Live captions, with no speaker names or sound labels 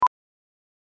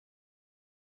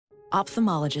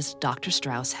Ophthalmologist Dr.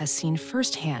 Strauss has seen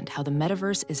firsthand how the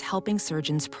metaverse is helping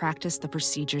surgeons practice the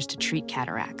procedures to treat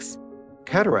cataracts.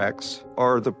 Cataracts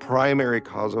are the primary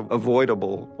cause of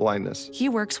avoidable blindness. He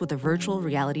works with a virtual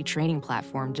reality training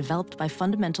platform developed by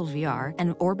Fundamental VR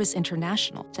and Orbis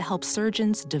International to help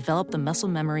surgeons develop the muscle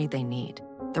memory they need.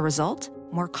 The result?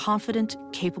 More confident,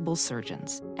 capable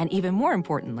surgeons. And even more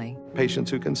importantly,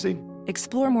 Patients who can see.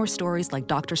 explore more stories like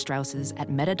Dr. Strauss's at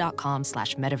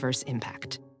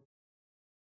meta.com/metaverseimpact.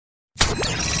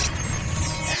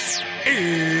 It's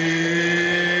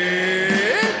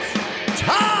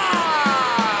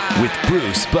time with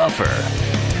Bruce Buffer.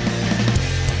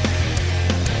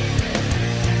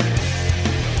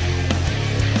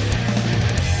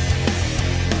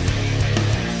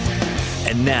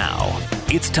 And now,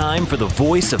 it's time for the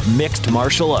voice of mixed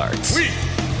martial arts. We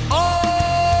are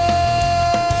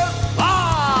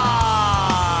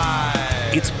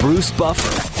live! It's Bruce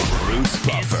Buffer. Bruce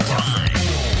Buffer.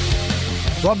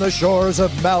 From the shores of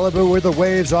Malibu where the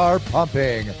waves are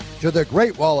pumping, to the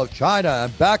Great Wall of China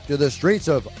and back to the streets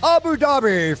of Abu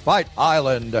Dhabi Fight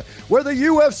Island, where the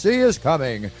UFC is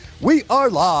coming. We are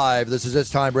live. This is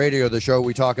It's Time Radio, the show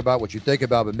we talk about what you think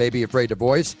about but may be afraid to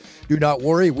voice. Do not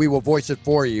worry, we will voice it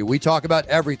for you. We talk about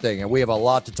everything, and we have a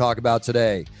lot to talk about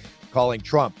today. Calling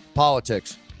Trump,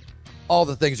 politics, all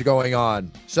the things going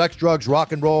on. Sex, drugs,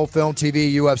 rock and roll, film,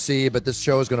 TV, UFC, but this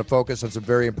show is going to focus on some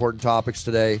very important topics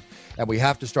today. And we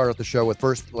have to start off the show with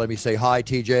first, let me say hi,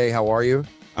 TJ. How are you?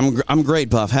 I'm great,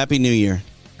 Buff. Happy New Year.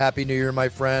 Happy New Year, my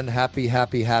friend. Happy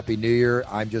New Year.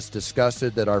 I'm just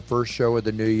disgusted that our first show of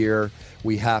the new year,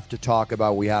 we have to talk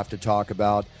about.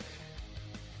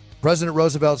 President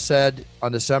Roosevelt said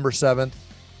on December 7th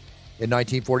in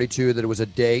 1942 that it was a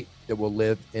date that will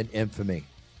live in infamy,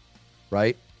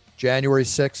 right? January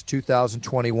 6,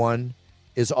 2021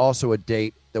 is also a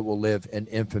date that will live in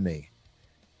infamy.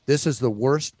 This is the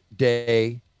worst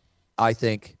day, I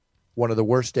think, one of the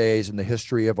worst days in the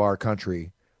history of our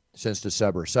country since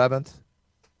December 7th,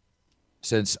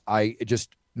 since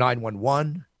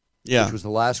 9/11, which was the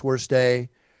last worst day.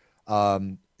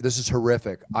 This is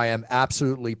horrific. I am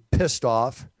absolutely pissed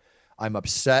off. I'm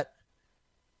upset.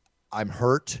 I'm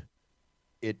hurt.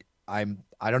 I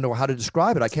don't know how to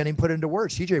describe it. I can't even put it into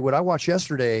words. TJ, what I watched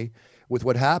yesterday with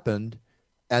what happened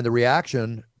and the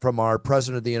reaction from our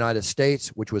president of the United States,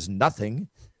 which was nothing,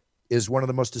 is one of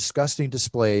the most disgusting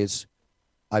displays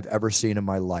I've ever seen in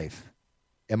my life.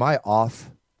 Am I off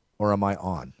or am I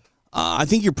on? I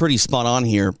think you're pretty spot on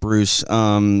here, Bruce.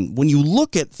 When you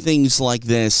look at things like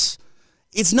this,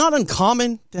 it's not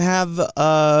uncommon to have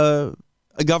a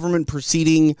government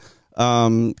proceeding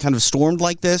kind of stormed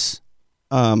like this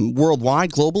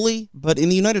worldwide, globally. But in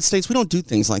the United States, we don't do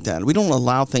things like that. We don't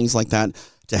allow things like that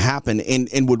to happen.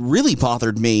 And what really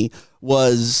bothered me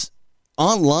was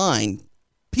online,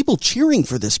 people cheering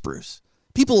for this, Bruce.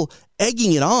 People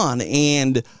egging it on,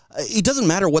 and it doesn't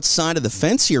matter what side of the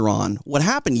fence you're on. What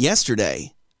happened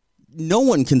yesterday, no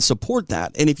one can support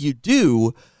that. And if you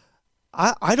do,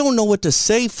 I don't know what to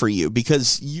say for you,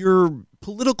 because your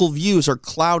political views are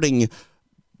clouding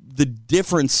the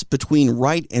difference between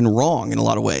right and wrong in a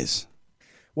lot of ways.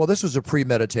 Well, this was a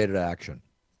premeditated action.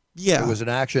 Yeah. It was an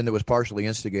action that was partially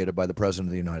instigated by the President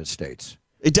of the United States.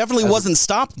 It definitely wasn't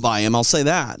stopped by him, I'll say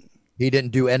that. He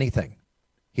didn't do anything.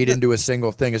 He didn't do a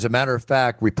single thing. As a matter of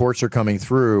fact, reports are coming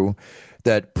through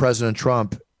that President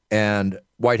Trump and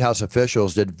White House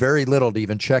officials did very little to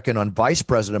even check in on Vice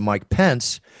President Mike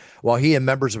Pence while he and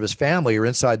members of his family are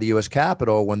inside the U.S.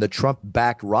 Capitol when the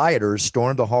Trump-backed rioters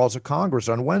stormed the halls of Congress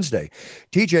on Wednesday.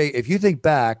 TJ, if you think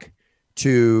back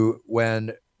to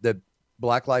when the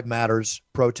Black Lives Matters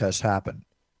protests happened,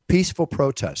 peaceful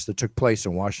protests that took place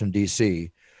in Washington, D.C.,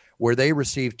 where they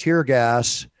received tear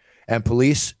gas and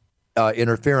police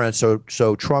interference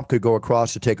so Trump could go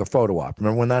across to take a photo op.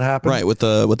 Remember when that happened? Right, with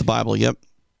the Bible, yep.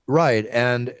 Right.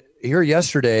 And here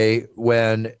yesterday,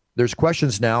 when there's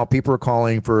questions now, people are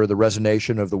calling for the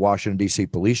resignation of the Washington, D.C.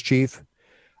 police chief.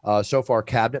 So far,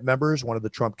 cabinet members, one of the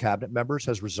Trump cabinet members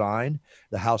has resigned.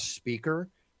 The House Speaker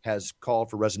has called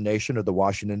for resignation of the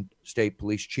Washington State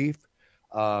police chief.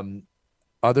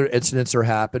 Other incidents are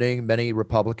happening. Many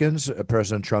Republicans,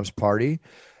 President Trump's party,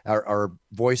 are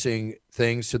voicing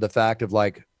things to the fact of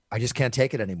like, I just can't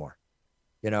take it anymore,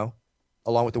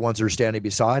 along with the ones that are standing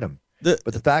beside him. But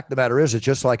the fact of the matter is, it's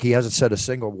just like he hasn't said a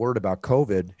single word about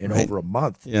COVID in over a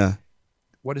month. Yeah.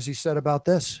 What has he said about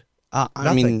this?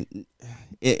 I mean,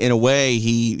 in a way,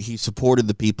 he supported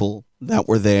the people that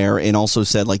were there and also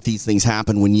said, like, these things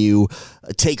happen when you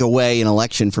take away an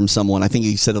election from someone. I think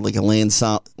he said it like a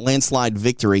landslide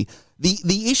victory.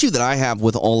 The issue that I have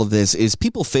with all of this is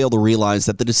people fail to realize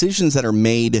that the decisions that are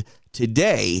made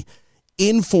today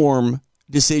inform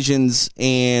decisions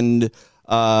and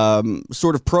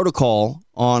sort of protocol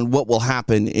on what will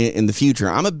happen in the future.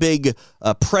 I'm a big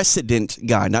precedent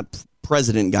guy, not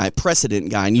president guy, precedent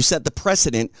guy. And you set the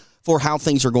precedent for how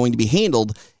things are going to be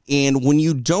handled. And when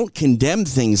you don't condemn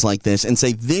things like this and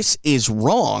say this is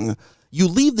wrong, you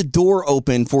leave the door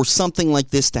open for something like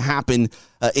this to happen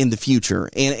in the future.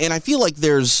 And I feel like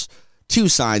there's two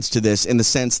sides to this in the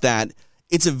sense that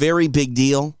it's a very big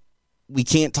deal. We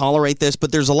can't tolerate this,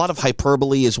 but there's a lot of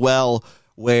hyperbole as well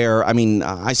where, I mean,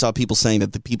 I saw people saying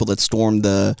that the people that stormed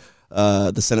the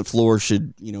Senate floor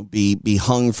should, be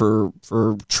hung for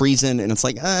treason. And it's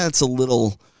like, it's a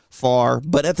little far.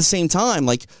 But at the same time,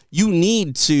 like, you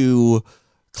need to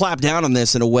clap down on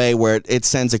this in a way where it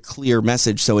sends a clear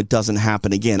message so it doesn't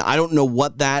happen again. I don't know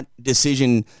what that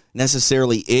decision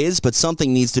necessarily is, but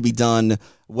something needs to be done,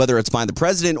 whether it's by the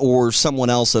president or someone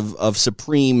else of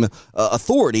supreme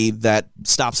authority that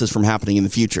stops this from happening in the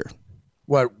future.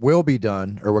 What will be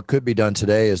done, or what could be done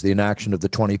today, is the enaction of the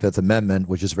 25th Amendment,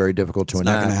 which is very difficult to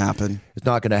enact. It's not going to happen. It's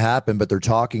not going to happen, but they're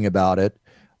talking about it.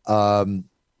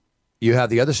 You have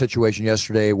the other situation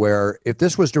yesterday where if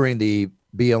this was during the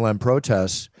BLM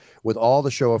protests, with all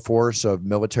the show of force of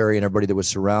military and everybody that was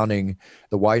surrounding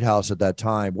the White House at that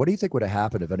time, what do you think would have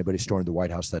happened if anybody stormed the White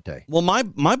House that day? Well,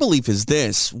 my belief is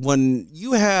this. When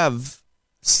you have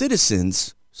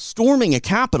citizens storming a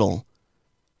Capitol,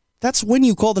 that's when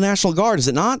you call the National Guard, is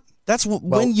it not? That's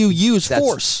when you use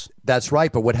force. That's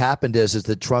right. But what happened is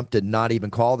that Trump did not even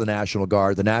call the National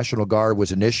Guard. The National Guard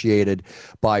was initiated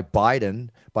by Biden,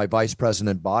 by Vice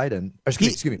President Biden.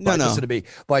 Excuse me.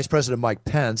 Vice President Mike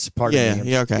Pence. Pardon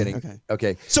me. Yeah.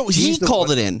 Okay. So he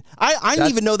called it in. I didn't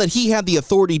even know that he had the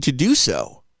authority to do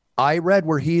so. I read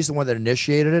where he's the one that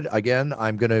initiated it. Again,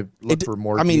 I'm going to look for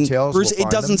more details. Bruce, it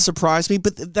doesn't surprise me,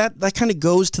 but that kind of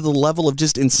goes to the level of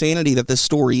just insanity that this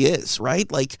story is,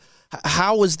 right? Like,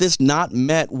 how is this not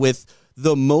met with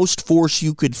the most force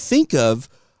you could think of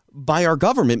by our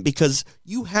government? Because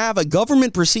you have a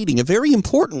government proceeding, a very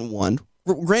important one.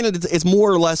 Granted, it's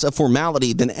more or less a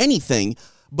formality than anything,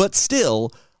 but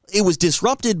still, it was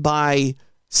disrupted by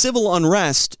civil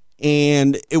unrest,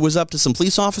 and it was up to some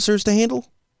police officers to handle?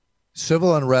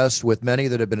 Civil unrest with many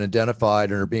that have been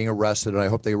identified and are being arrested, and I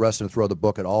hope they arrest and throw the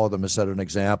book at all of them and set an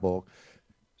example.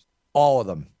 All of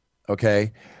them,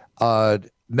 okay?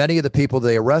 Many of the people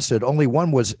they arrested, only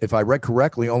one was, if I read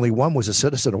correctly, only one was a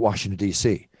citizen of Washington,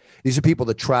 D.C. These are people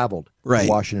that traveled to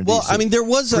Washington, D.C. Well, I mean, there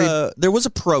was a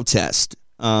protest.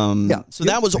 So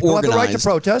that was organized. They have the right to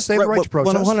protest. They have the right to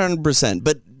protest. 100%.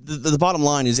 But the bottom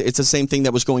line is it's the same thing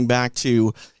that was going back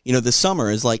to, this summer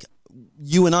is like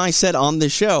you and I said on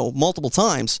this show multiple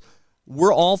times,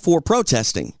 we're all for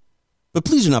protesting. But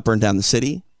please do not burn down the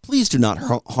city. Please do not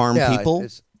harm people.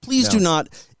 Please do not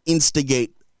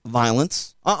instigate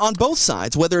violence on both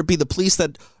sides, whether it be the police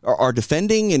that are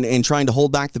defending and trying to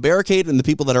hold back the barricade and the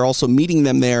people that are also meeting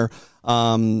them there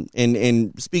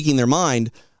and speaking their mind.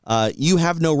 You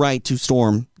have no right to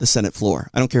storm the Senate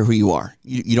floor. I don't care who you are.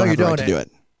 You don't have the right to do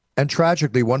it. And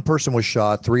tragically, one person was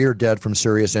shot. 3 are dead from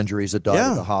serious injuries that died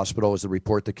at the hospital is the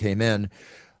report that came in.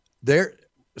 They're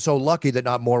so lucky that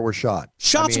not more were shot.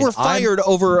 Shots were fired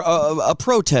over a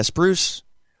protest, Bruce.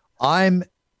 I'm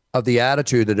of the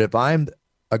attitude that if I'm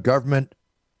a government,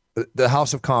 the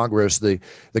House of Congress, the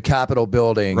Capitol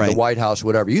building, the White House,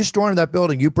 whatever, you storm that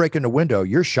building, you break in the window,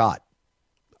 you're shot.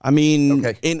 I mean,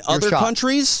 in other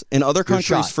countries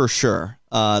for sure.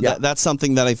 That's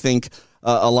something that I think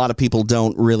a lot of people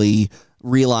don't really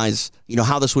realize,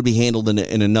 how this would be handled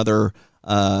in another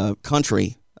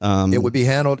country. It would be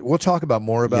handled. We'll talk about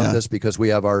more about this because we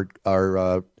have our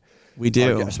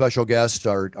special guest,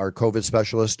 our COVID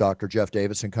specialist, Dr. Jeff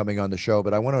Davidson, coming on the show.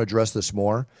 But I want to address this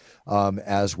more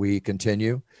as we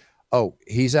continue. Oh,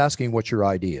 he's asking what your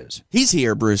ID is. He's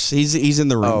here, Bruce. He's in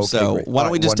the room. Okay, so great. Why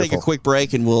don't we just take a quick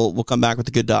break and we'll come back with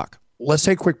the good doc. Let's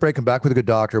take a quick break and back with a good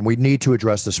doctor. And we need to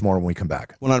address this more when we come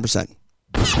back. 100%.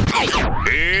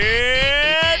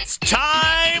 It's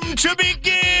time to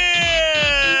begin.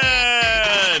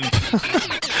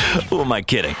 Who am I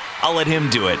kidding? I'll let him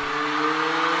do it.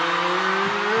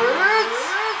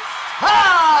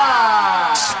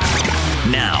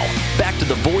 Now, back to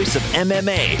the voice of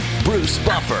MMA, Bruce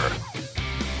Buffer.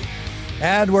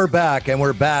 And we're back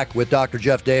with Dr.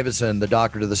 Jeff Davidson, the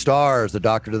doctor to the stars, the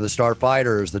doctor to the star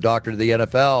fighters, the doctor to the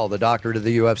NFL, the doctor to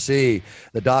the UFC,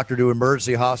 the doctor to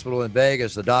emergency hospital in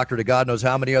Vegas, the doctor to God knows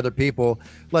how many other people.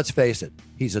 Let's face it,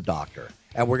 he's a doctor.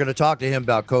 And we're going to talk to him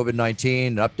about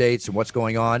COVID-19 updates and what's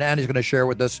going on. And he's going to share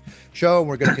with this show. And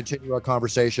we're going to continue our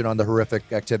conversation on the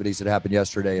horrific activities that happened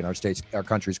yesterday in our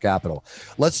country's capital.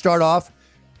 Let's start off.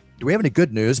 Do we have any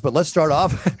good news? But let's start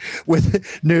off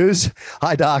with news.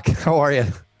 Hi, Doc. How are you?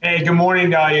 Hey, good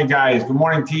morning to all you guys. Good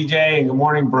morning, TJ, and good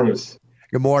morning, Bruce.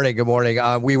 Good morning. Good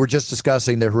morning. We were just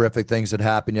discussing the horrific things that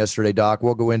happened yesterday, Doc.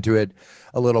 We'll go into it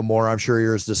a little more. I'm sure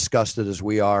you're as disgusted as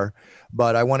we are.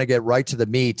 But I want to get right to the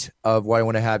meat of why I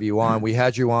want to have you on. We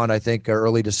had you on, I think,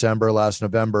 early December, last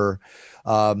November,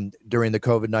 during the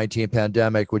COVID-19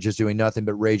 pandemic, which is doing nothing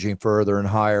but raging further and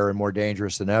higher and more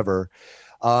dangerous than ever.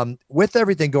 With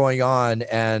everything going on,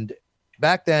 and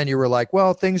back then you were like,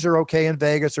 well, things are okay in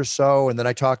Vegas or so. And then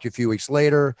I talked to you a few weeks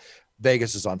later.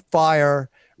 Vegas is on fire.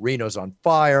 Reno's on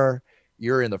fire.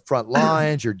 You're in the front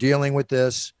lines. You're dealing with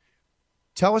this.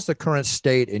 Tell us the current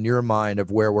state in your mind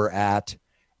of where we're at.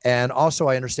 And also,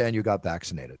 I understand you got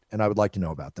vaccinated, and I would like to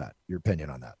know about that, your opinion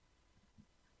on that.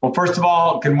 Well, first of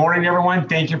all, good morning, everyone.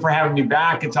 Thank you for having me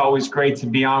back. It's always great to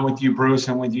be on with you, Bruce,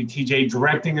 and with you, TJ,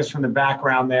 directing us from the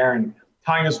background there and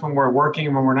telling us when we're working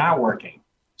and when we're not working.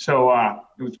 So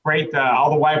it was great.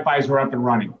 All the Wi-Fi's were up and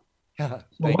running. So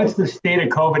what's the state of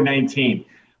COVID-19?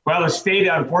 Well, the state,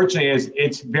 unfortunately,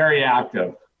 it's very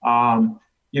active.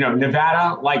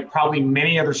 Nevada, like probably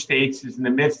many other states, is in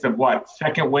the midst of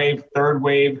second wave, third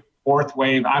wave, fourth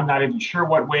wave. I'm not even sure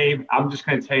what wave. I'm just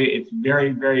going to tell you it's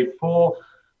very, very full.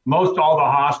 Most all the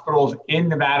hospitals in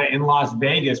Nevada, in Las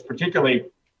Vegas particularly,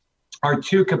 are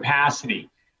to capacity.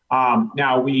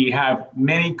 Now we have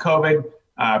many COVID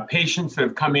patients that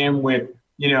have come in with,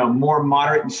 more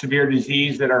moderate and severe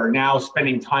disease that are now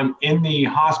spending time in the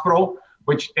hospital,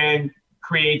 which then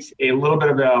creates a little bit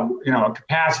of a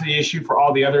capacity issue for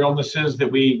all the other illnesses that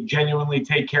we genuinely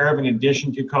take care of in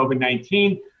addition to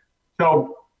COVID-19.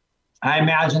 So I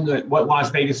imagine that what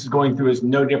Las Vegas is going through is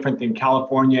no different than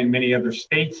California and many other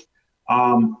states.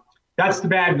 That's the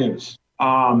bad news.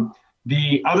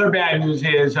 The other bad news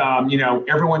is,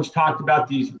 everyone's talked about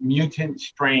these mutant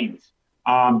strains.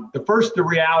 The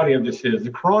reality of this is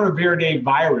the coronavirus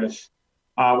virus,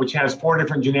 which has 4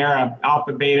 different genera,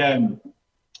 alpha, beta, and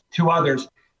 2 others,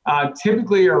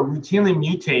 typically or routinely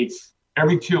mutates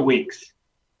every 2 weeks.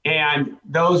 And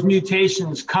those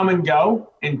mutations come and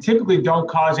go and typically don't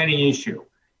cause any issue.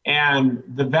 And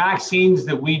the vaccines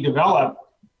that we develop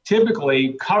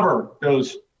typically cover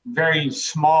those very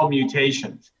small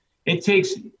mutations. It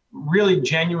takes really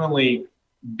genuinely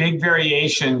big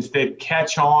variations that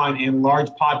catch on in large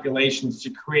populations to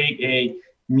create a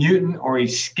mutant or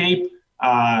escape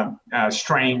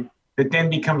strain that then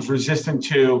becomes resistant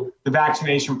to the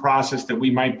vaccination process that we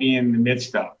might be in the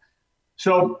midst of.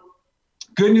 So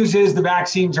good news is the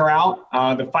vaccines are out.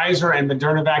 The Pfizer and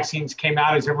Moderna vaccines came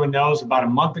out, as everyone knows, about a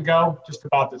month ago, just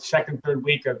about the second, third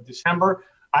week of December.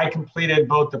 I completed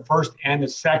both the first and the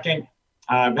second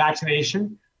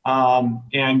vaccination.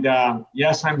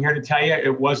 Yes, I'm here to tell you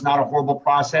it was not a horrible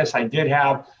process. I did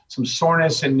have some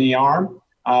soreness in the arm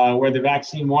where the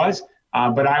vaccine was.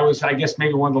 But I guess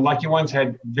maybe one of the lucky ones,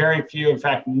 had very few, in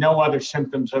fact, no other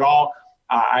symptoms at all.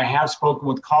 I have spoken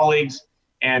with colleagues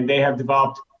and they have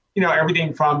developed,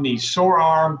 everything from the sore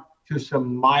arm to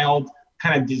some mild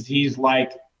kind of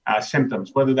disease-like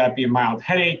symptoms, whether that be a mild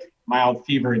headache, mild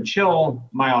fever and chill,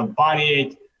 mild body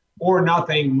ache, or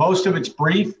nothing. Most of it's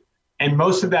brief. And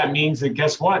most of that means that,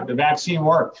 guess what? The vaccine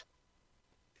worked.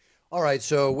 All right.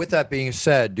 So with that being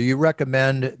said, do you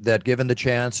recommend that, given the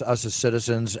chance, us as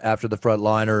citizens, after the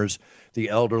frontliners, the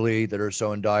elderly that are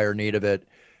so in dire need of it,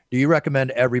 do you recommend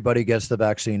everybody gets the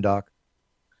vaccine, Doc?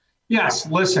 Yes.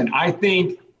 Listen, I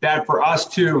think that for us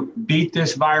to beat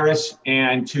this virus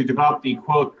and to develop the,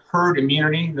 quote, herd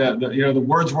immunity, the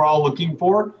words we're all looking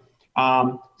for,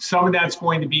 some of that's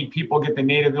going to be people get the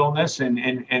native illness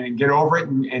and get over it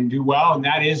and do well. And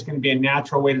that is going to be a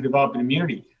natural way to develop an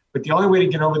immunity. But the only way to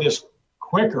get over this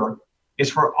quicker is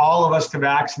for all of us to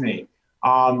vaccinate.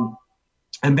 And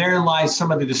therein lies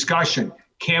some of the discussion.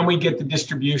 Can we get the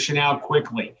distribution out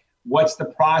quickly? What's the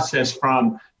process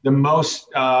from the most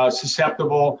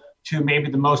susceptible to maybe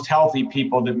the most healthy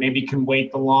people that maybe can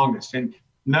wait the longest? And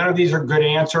none of these are good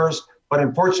answers, but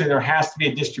unfortunately there has to be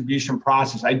a distribution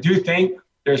process. I do think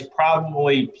there's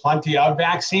probably plenty of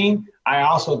vaccine. I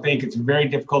also think it's very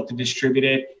difficult to distribute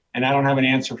it. And I don't have an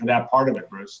answer for that part of it,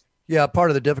 Bruce. Yeah, part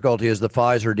of the difficulty is the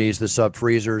Pfizer needs the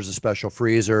sub-freezers, a special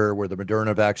freezer, where the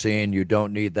Moderna vaccine, you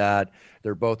don't need that.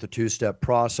 They're both a 2-step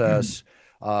process.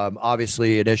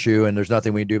 Obviously an issue, and there's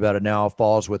nothing we can do about it now,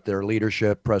 falls with their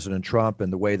leadership, President Trump,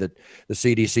 and the way that the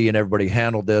CDC and everybody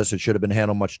handled this. It should have been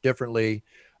handled much differently.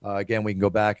 Again, we can go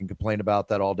back and complain about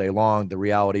that all day long. The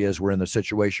reality is we're in the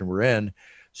situation we're in.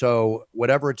 So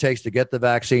whatever it takes to get the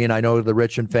vaccine, I know the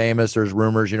rich and famous, there's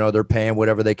rumors, they're paying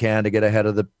whatever they can to get ahead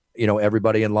of the,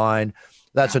 everybody in line.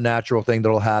 That's a natural thing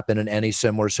that'll happen in any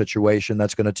similar situation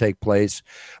that's going to take place.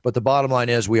 But the bottom line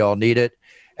is we all need it.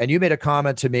 And you made a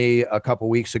comment to me a couple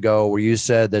weeks ago where you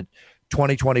said that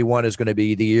 2021 is going to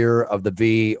be the year of the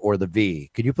V or the V.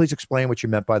 Can you please explain what you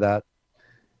meant by that?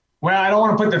 Well, I don't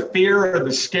want to put the fear or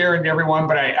the scare into everyone,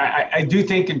 but I do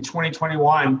think in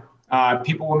 2021,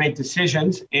 people will make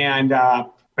decisions.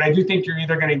 But I do think you're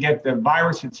either going to get the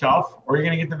virus itself or you're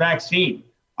going to get the vaccine.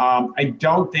 I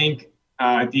don't think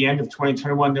at the end of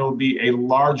 2021, there will be a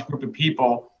large group of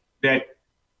people that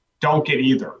don't get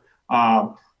either.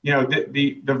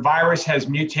 The virus has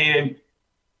mutated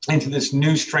into this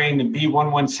new strain, the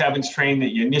B117 strain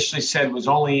that you initially said was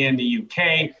only in the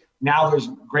UK. Now there's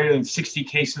greater than 60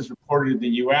 cases reported in the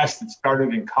US that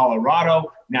started in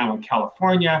Colorado, now in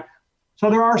California. So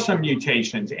there are some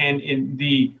mutations. And in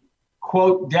the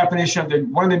quote definition of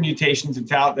one of the mutations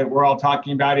that's out that we're all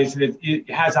talking about is that it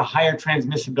has a higher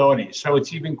transmissibility. So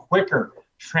it's even quicker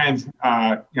transmit.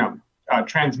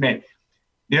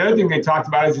 The other thing they talked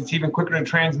about is it's even quicker to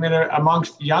transmit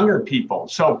amongst younger people.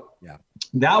 So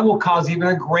that will cause even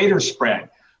a greater spread.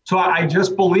 So I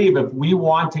just believe if we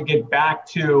want to get back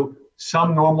to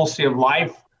some normalcy of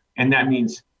life, and that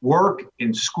means work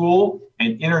and school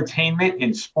and entertainment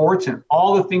and sports and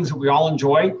all the things that we all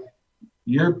enjoy,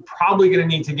 you're probably going to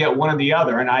need to get one or the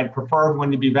other. And I'd prefer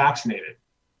everyone to be vaccinated.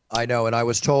 I know. And I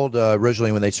was told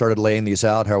originally when they started laying these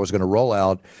out, how it was going to roll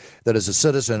out, that as a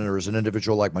citizen or as an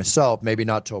individual like myself, maybe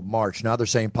not till March. Now they're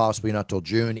saying possibly not till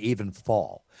June, even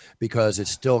fall, because it's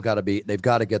still got to be, they've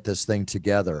got to get this thing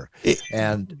together.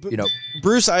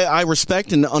 Bruce, I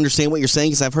respect and understand what you're saying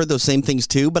because I've heard those same things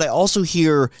too, but I also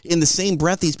hear in the same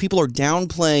breath, these people are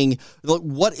downplaying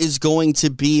what is going to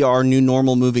be our new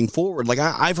normal moving forward. Like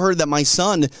I've heard that my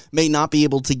son may not be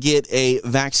able to get a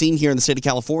vaccine here in the state of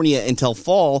California until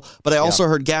fall, but I also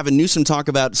heard Gavin Newsom talk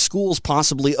about schools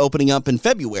possibly opening up in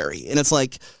February. And it's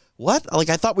like, what? Like,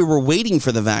 I thought we were waiting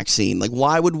for the vaccine. Like,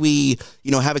 why would we,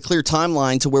 have a clear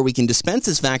timeline to where we can dispense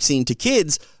this vaccine to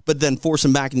kids, but then force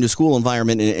them back into school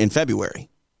environment in February?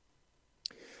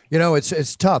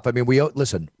 It's tough. I mean,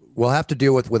 we'll have to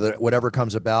deal with whatever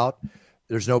comes about.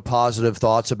 There's no positive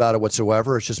thoughts about it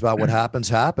whatsoever. It's just about what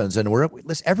happens. And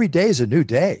every day is a new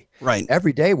day. Right.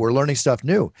 Every day we're learning stuff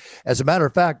new. As a matter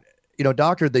of fact,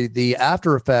 doctor, the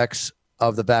after effects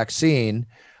of the vaccine,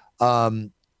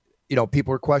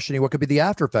 people are questioning what could be the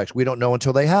after effects. We don't know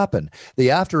until they happen. The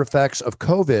after effects of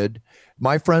COVID,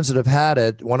 my friends that have had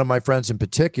it, one of my friends in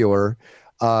particular,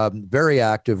 very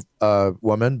active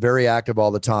woman, very active all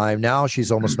the time. Now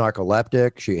she's almost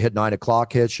narcoleptic. She hit 9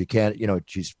 o'clock hits. She can't,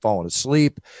 she's falling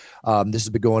asleep. This has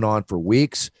been going on for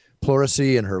weeks.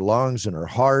 Pleurisy in her lungs and her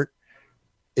heart.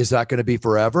 Is that going to be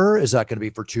forever? Is that going to be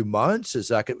for 2 months?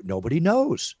 Nobody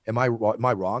knows. Am I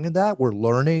wrong in that? We're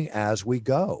learning as we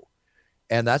go.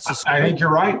 And that's I think you're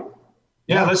right.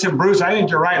 Yeah, listen, Bruce, I think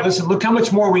you're right. Listen, look how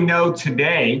much more we know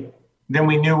today than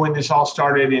we knew when this all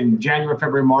started in January,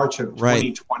 February, March of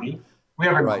 2020. We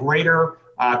have a greater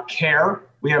care.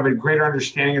 We have a greater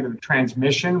understanding of the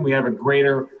transmission. We have a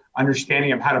greater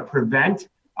understanding of how to prevent.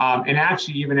 And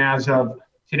actually, even as of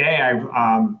today,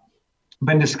 I've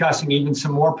been discussing even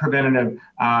some more preventative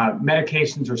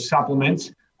medications or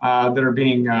supplements that are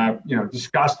being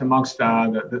discussed amongst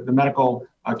the medical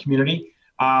community.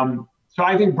 So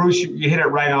I think, Bruce, you hit it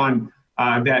right on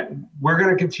that we're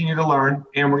going to continue to learn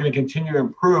and we're going to continue to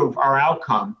improve our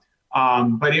outcome.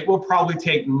 But it will probably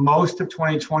take most of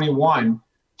 2021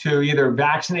 to either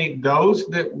vaccinate those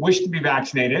that wish to be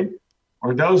vaccinated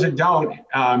or those that don't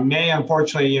may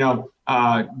unfortunately,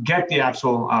 get the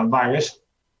actual virus.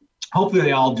 Hopefully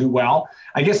they all do well.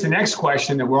 I guess the next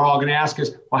question that we're all going to ask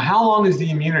is, well, how long is the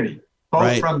immunity?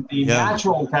 Both from the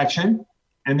natural infection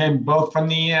and then both from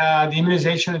the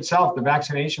immunization itself, the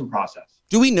vaccination process.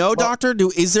 Do we know, doctor?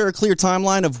 Is there a clear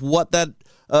timeline of what that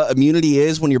immunity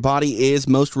is when your body is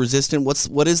most resistant?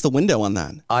 What is the window on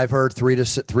that? I've heard 3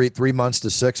 months to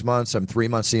 6 months. 3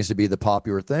 months seems to be the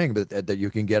popular thing, but that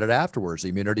you can get it afterwards. The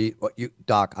immunity.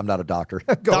 Doc, I'm not a doctor.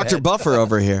 Dr. Buffer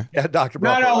over here. Yeah, Dr.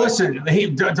 Buffer. No, listen,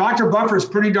 Dr. Buffer is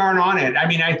pretty darn on it. I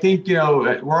mean, I think,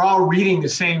 we're all reading the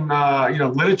same,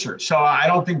 literature. So I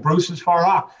don't think Bruce is far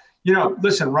off.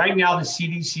 Listen, right now the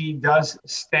CDC does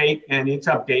state and its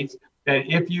updates that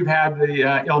if you've had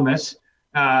the illness,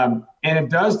 and it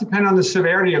does depend on the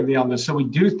severity of the illness. So we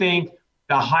do think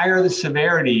the higher the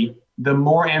severity, the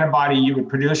more antibody you would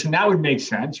produce. And that would make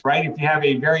sense, right? If you have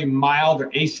a very mild or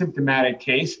asymptomatic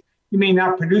case, you may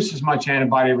not produce as much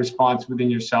antibody response within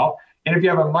yourself. And if you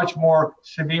have a much more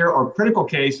severe or critical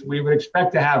case, we would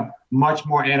expect to have much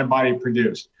more antibody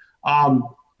produced.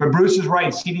 But Bruce is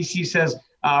right. CDC says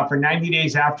for 90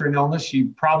 days after an illness,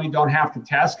 you probably don't have to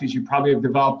test because you probably have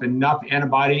developed enough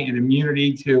antibody and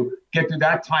immunity to get through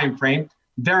that time frame.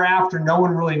 Thereafter, no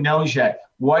one really knows yet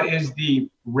what is the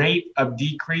rate of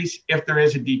decrease, if there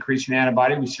is a decrease in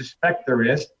antibody. We suspect there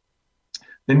is.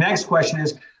 The next question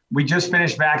is, we just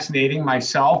finished vaccinating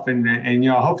myself and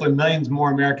hopefully millions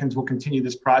more Americans will continue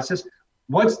this process.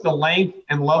 What's the length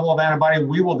and level of antibody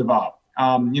we will develop?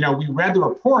 We read the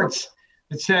reports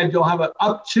that said you'll have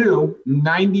up to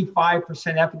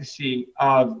 95% efficacy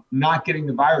of not getting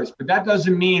the virus. But that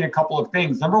doesn't mean a couple of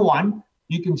things. Number one,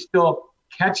 you can still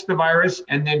catch the virus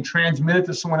and then transmit it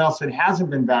to someone else that hasn't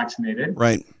been vaccinated.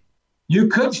 Right. You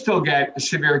could still get a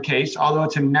severe case, although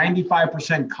it's a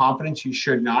 95% confidence you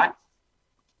should not.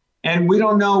 And we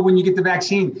don't know when you get the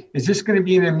vaccine, is this going to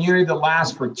be an immunity that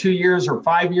lasts for 2 years or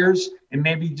 5 years and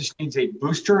maybe just needs a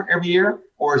booster every year?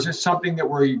 Or is this something that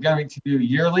we're going to do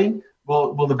yearly?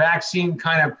 Will the vaccine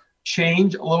kind of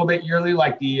change a little bit yearly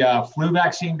like the flu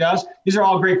vaccine does? These are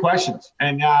all great questions.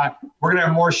 And we're going to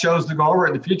have more shows to go over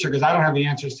in the future because I don't have the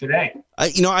answers today.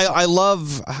 I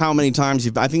love how many times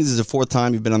I think this is the fourth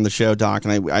time you've been on the show, Doc,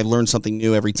 and I learn something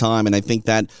new every time. And I think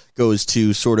that goes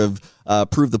to sort of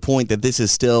prove the point that this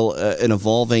is still an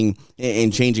evolving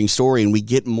and changing story, and we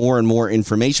get more and more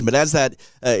information. But as that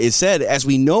is said, as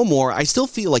we know more, I still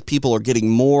feel like people are getting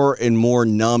more and more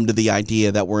numb to the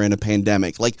idea that we're in a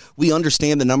pandemic. Like, we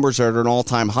understand the numbers are at an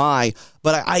all-time high,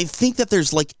 but I think that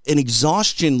there's like an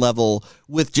exhaustion level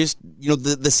with just,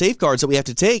 the safeguards that we have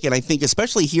to take. And I think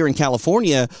especially here in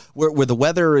California, where the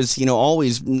weather is,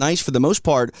 always nice for the most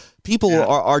part, people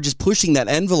are just pushing that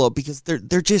envelope because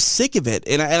they're just sick of it.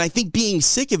 And I think being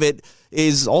sick of it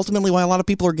is ultimately why a lot of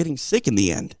people are getting sick in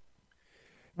the end.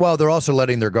 Well, they're also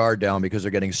letting their guard down because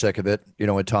they're getting sick of it.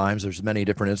 At times there's many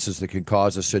different instances that can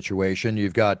cause a situation.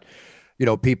 You've got,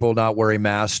 people not wearing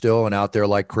masks still and out there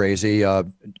like crazy.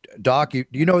 Doc,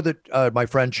 you know that my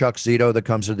friend Chuck Zito that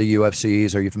comes to the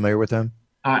UFCs, are you familiar with him?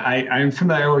 I'm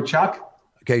familiar with Chuck.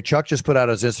 Okay, Chuck just put out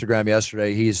his Instagram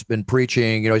yesterday. He's been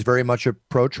preaching, he's very much a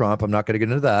pro-Trump. I'm not going to get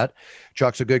into that.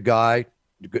 Chuck's a good guy,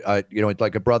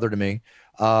 like a brother to me.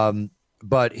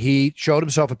 But he showed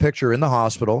himself a picture in the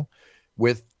hospital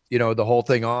with, the whole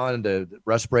thing on, the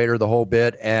respirator, the whole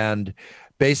bit, and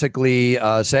basically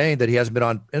saying that he hasn't been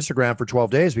on Instagram for 12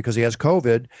 days because he has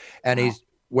COVID, and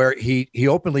he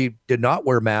openly did not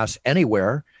wear masks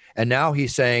anywhere. And now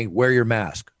he's saying, wear your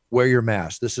mask. Wear your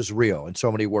mask. This is real. In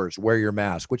so many words, wear your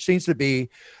mask, which seems to be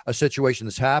a situation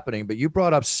that's happening. But you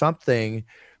brought up something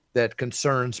that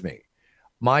concerns me.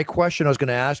 My question I was going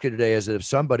to ask you today is that if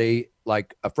somebody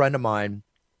like a friend of mine,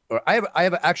 or I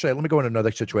have actually, let me go into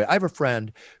another situation. I have a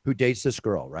friend who dates this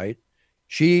girl, right?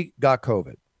 She got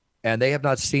COVID and they have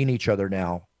not seen each other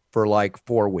now for like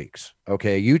 4 weeks.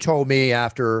 Okay. You told me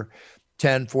after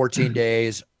 10, 14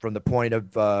 days from the point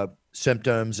of,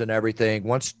 symptoms and everything,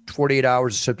 once 48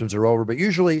 hours of symptoms are over, but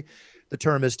usually the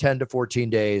term is 10 to 14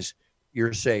 days,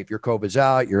 you're safe. Your COVID's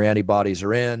out, your antibodies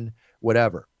are in,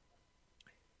 whatever.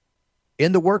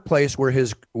 In the workplace where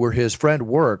his friend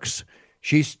works,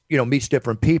 she's, meets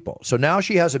different people. So now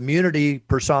she has immunity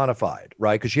personified,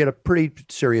 right? Because she had a pretty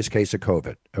serious case of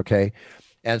COVID, okay?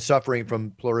 And suffering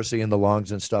from pleurisy in the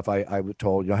lungs and stuff, I was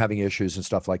told, having issues and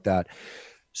stuff like that.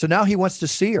 So now he wants to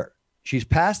see her. She's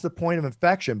past the point of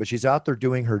infection, but she's out there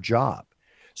doing her job.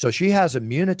 So she has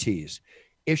immunities.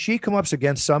 If she comes up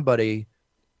against somebody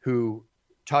who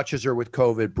touches her with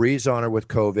COVID, breathes on her with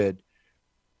COVID,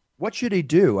 what should he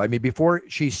do? I mean, before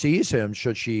she sees him,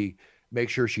 should she make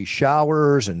sure she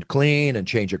showers and clean and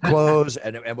change her clothes?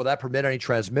 and will that permit any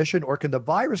transmission? Or can the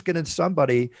virus get in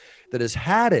somebody that has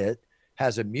had it,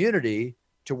 has immunity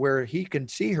to where he can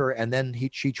see her and then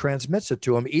she transmits it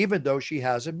to him, even though she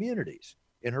has immunities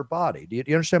in her body? Do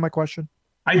you understand my question?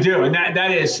 I do. And that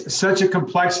is such a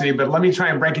complexity, but let me try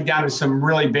and break it down to some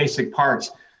really basic parts.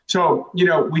 So,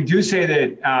 we do say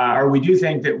that, or we do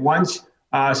think that once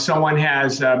someone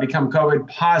has become COVID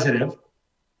positive,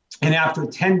 and after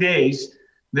 10 days,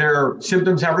 their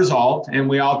symptoms have resolved, and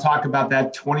we all talk about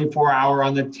that 24-hour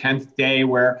on the 10th day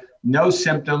where no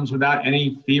symptoms without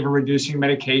any fever-reducing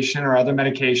medication or other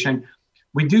medication.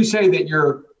 We do say that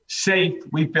you're safe,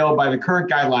 we feel, by the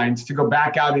current guidelines to go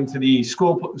back out into the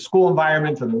school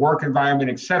environment or the work environment,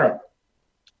 et cetera.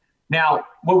 Now,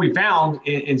 what we found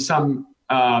in some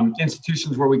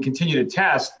institutions where we continue to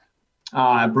test,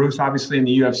 Bruce, obviously in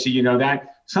the UFC,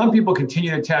 that some people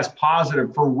continue to test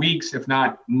positive for weeks, if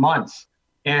not months.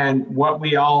 And what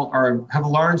we all have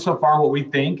learned so far, what we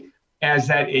think as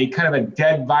that a kind of a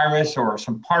dead virus or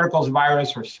some particles of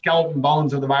virus or skeleton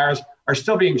bones of the virus are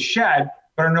still being shed,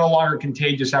 but are no longer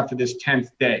contagious after this 10th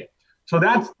day. So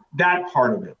that's that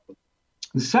part of it.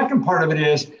 The second part of it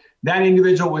is that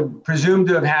individual would presume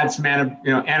to have had some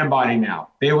antibody now.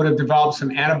 They would have developed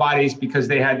some antibodies because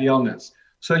they had the illness.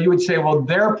 So you would say, well,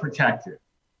 they're protected.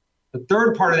 The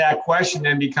third part of that question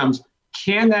then becomes,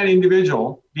 can that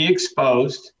individual be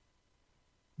exposed,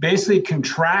 basically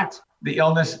contract the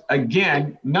illness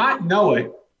again, not know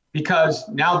it, because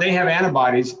now they have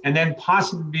antibodies, and then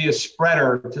possibly be a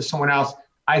spreader to someone else?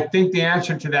 I think the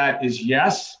answer to that is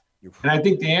yes. And I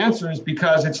think the answer is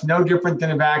because it's no different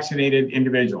than a vaccinated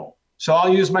individual. So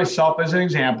I'll use myself as an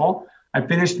example. I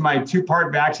finished my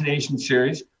 2-part vaccination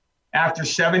series. After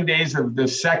 7 days of the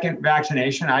second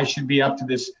vaccination, I should be up to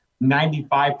this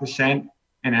 95%,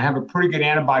 and I have a pretty good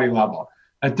antibody level.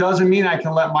 That doesn't mean I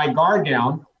can let my guard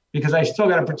down, because I still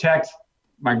got to protect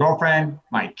my girlfriend,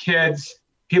 my kids,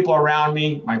 people around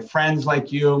me, my friends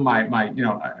like you,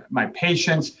 my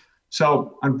patients.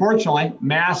 So unfortunately,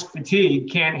 mask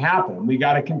fatigue can't happen. We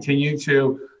got to continue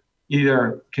to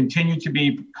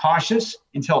be cautious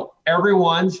until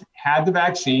everyone's had the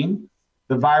vaccine,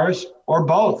 the virus, or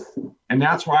both. And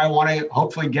that's where I want to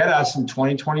hopefully get us in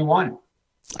 2021.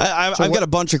 I've got a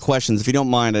bunch of questions. If you don't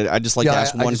mind, I'd just like to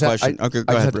ask one question. Okay,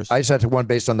 go ahead, Bruce. I just had one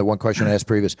based on the one question I asked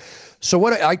previous. So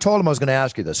what I told him I was going to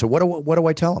ask you this. So what do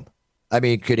I tell him? I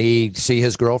mean, could he see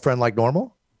his girlfriend like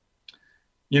normal?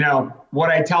 What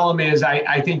I tell him is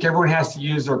I think everyone has to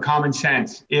use their common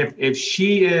sense. If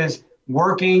she is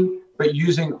working but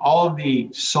using all of the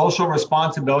social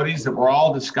responsibilities that we're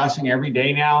all discussing every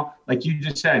day now, like you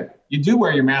just said, you do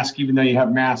wear your mask even though you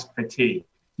have mask fatigue.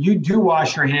 You do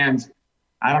wash your hands,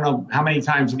 I don't know how many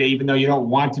times a day, even though you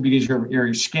don't want to, because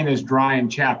your skin is dry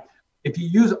and chapped. If you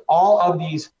use all of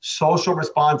these social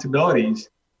responsibilities,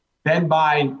 then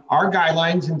by our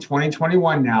guidelines in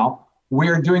 2021 now,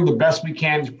 we're doing the best we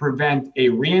can to prevent a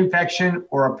reinfection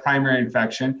or a primary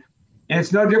infection. And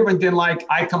it's no different than like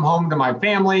I come home to my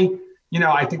family.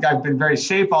 I think I've been very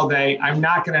safe all day. I'm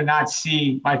not going to not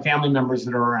see my family members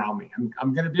that are around me.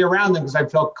 I'm going to be around them because I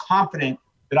feel confident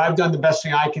that I've done the best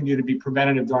thing I can do to be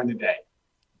preventative during the day.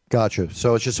 Gotcha.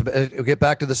 So it's just get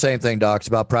back to the same thing, Doc. It's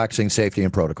about practicing safety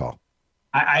and protocol.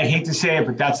 I hate to say it,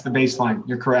 but that's the baseline.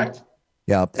 You're correct.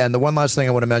 Yeah. And the one last thing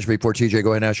I want to mention before TJ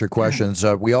go ahead and ask your questions.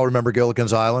 We all remember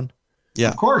Gilligan's Island. Yeah.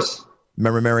 Of course.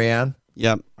 Remember Marianne?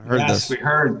 Yeah. I heard this. Yes,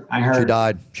 I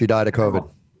heard. She died of COVID.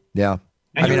 Yeah.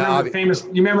 And you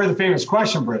remember the famous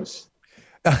question, Bruce?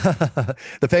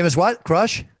 The famous what?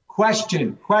 Crush?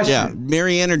 Question. Yeah.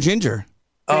 Marianne or Ginger?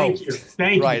 Thank you.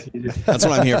 That's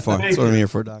what I'm here for. That's what I'm here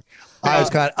for, Doc.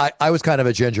 I was kind of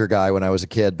a Ginger guy when I was a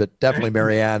kid, but definitely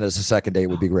Marianne as a second date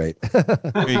would be great.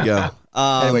 There you go.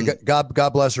 Anyway,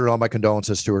 God bless her and all my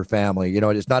condolences to her family.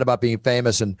 It's not about being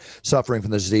famous and suffering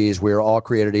from the disease. We are all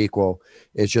created equal.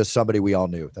 It's just somebody we all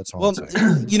knew. That's all I'm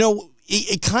saying.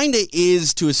 It kind of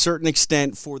is to a certain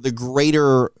extent for the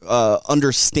greater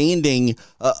understanding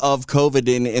of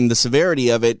COVID and the severity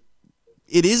of it.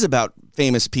 It is about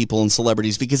famous people and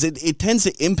celebrities because it tends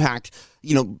to impact,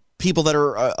 people that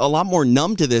are a lot more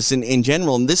numb to this in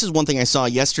general. And this is one thing I saw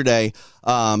yesterday.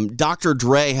 Dr.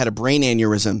 Dre had a brain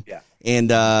aneurysm. Yeah. And,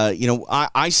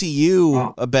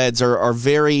 ICU beds are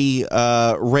very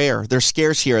rare. They're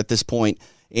scarce here at this point.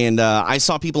 And I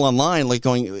saw people online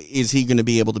going, is he going to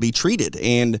be able to be treated?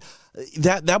 And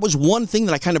that was one thing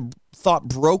that I kind of thought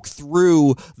broke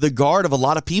through the guard of a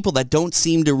lot of people that don't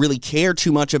seem to really care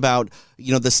too much about,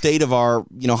 the state of our,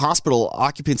 hospital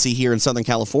occupancy here in Southern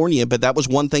California. But that was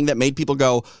one thing that made people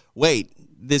go, wait,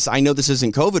 I know this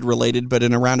isn't COVID related, but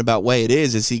in a roundabout way it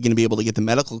is. Is he going to be able to get the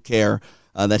medical care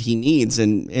that he needs?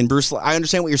 And Bruce, I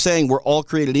understand what you're saying. We're all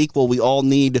created equal. We all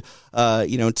need,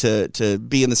 to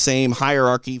be in the same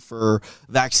hierarchy for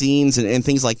vaccines and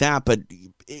things like that. But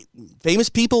famous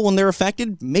people, when they're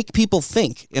affected, make people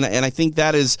think. And I think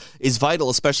that is vital,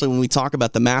 especially when we talk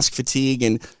about the mask fatigue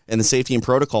and the safety and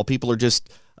protocol. People are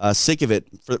just sick of it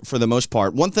for the most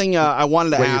part. One thing I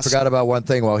wanted to ask. You forgot about one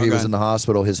thing. While he was in the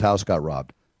hospital, his house got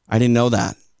robbed. I didn't know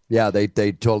that. Yeah, they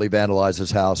totally vandalized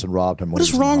his house and robbed him. What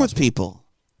is wrong with people?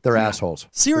 They're assholes.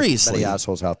 Seriously. There's many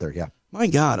assholes out there, yeah. My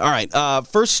God. All right.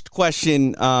 First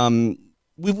question.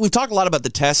 We've talked a lot about the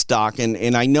test, Doc,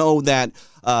 and I know that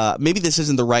maybe this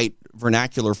isn't the right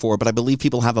vernacular for it, but I believe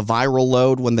people have a viral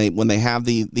load when they have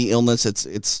the illness.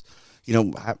 It's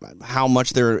how much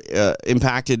they're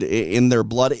impacted in their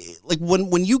blood. Like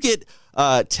when you get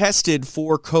tested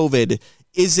for COVID,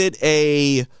 is there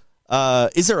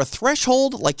a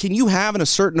threshold? Like, can you have a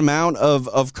certain amount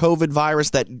of COVID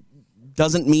virus that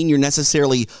doesn't mean you're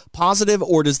necessarily positive,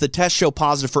 or does the test show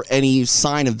positive for any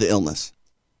sign of the illness?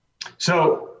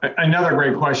 So another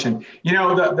great question. You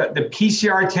know, the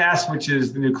PCR test, which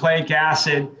is the nucleic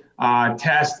acid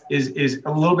test, is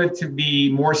a little bit to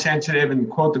be more sensitive and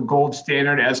quote the gold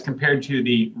standard as compared to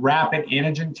the rapid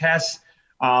antigen tests.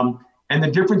 And the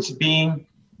difference being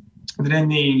that in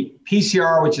the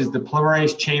PCR, which is the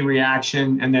polymerase chain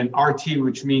reaction, and then RT,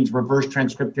 which means reverse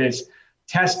transcriptase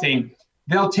testing,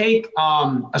 they'll take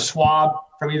a swab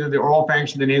from either the oral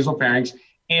pharynx or the nasal pharynx.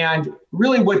 And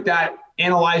really what that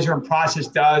analyzer and process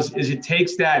does is it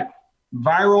takes that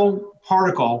viral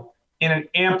particle and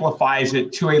it amplifies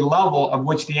it to a level of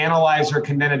which the analyzer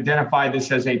can then identify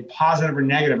this as a positive or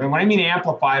negative. And when I mean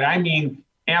amplify it, I mean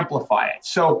amplify it.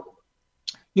 So,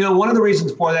 you know, one of the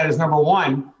reasons for that is, number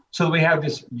one, so that we have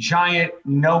this giant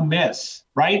no miss,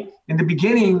 right? In the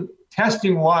beginning,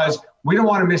 testing was, we don't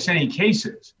want to miss any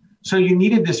cases. So you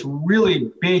needed this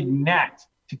really big net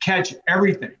to catch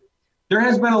everything. There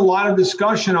has been a lot of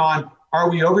discussion on, are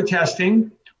we over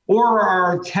testing, or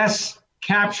are tests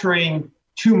capturing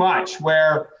too much,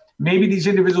 where maybe these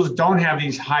individuals don't have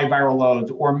these high viral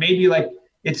loads, or maybe like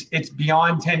it's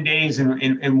beyond 10 days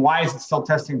and why is it still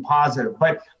testing positive?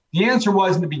 But the answer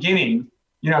was, in the beginning,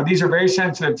 you know, these are very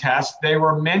sensitive tests. They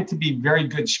were meant to be very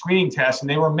good screening tests, and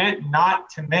they were meant not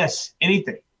to miss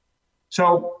anything.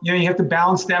 So, you know, you have to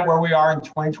balance that where we are in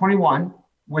 2021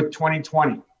 with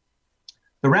 2020.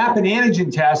 The rapid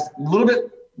antigen test, a little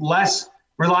bit less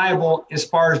reliable as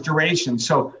far as duration.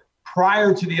 So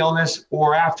prior to the illness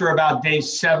or after about day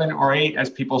 7 or 8, as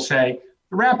people say,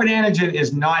 the rapid antigen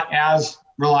is not as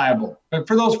reliable. But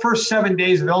for those first 7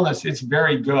 days of illness, it's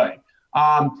very good.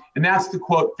 And that's the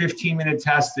quote 15-minute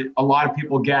test that a lot of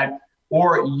people get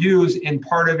or use in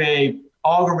part of a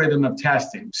algorithm of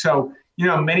testing. So, you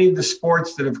know, many of the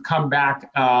sports that have come back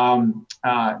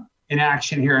in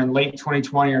action here in late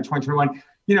 2020 or 2021,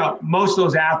 you know, most of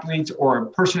those athletes or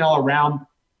personnel around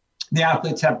the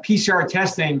athletes have PCR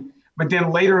testing, but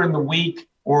then later in the week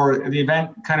or the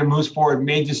event kind of moves forward,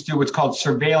 may just do what's called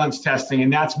surveillance testing.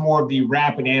 And that's more of the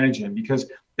rapid antigen, because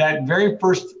that very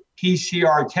first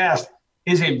PCR test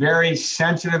is a very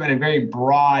sensitive and a very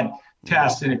broad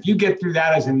test. And if you get through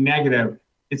that as a negative,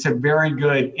 it's a very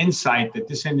good insight that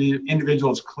this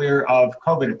individual is clear of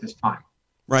COVID at this time.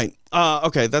 Right.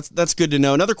 Okay, that's good to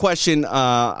know. Another question.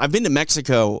 I've been to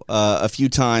Mexico a few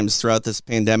times throughout this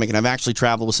pandemic, and I've actually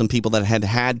traveled with some people that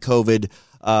had COVID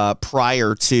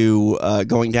prior to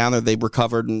going down there. They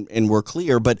recovered and were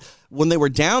clear. But when they were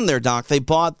down there, Doc, they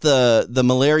bought the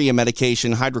malaria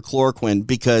medication, hydrochloroquine,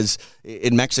 because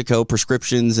in Mexico,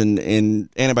 prescriptions and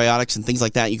antibiotics and things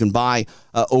like that you can buy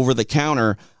over the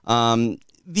counter.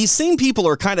 These same people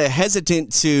are kind of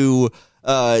hesitant to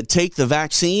take the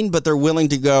vaccine, but they're willing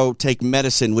to go take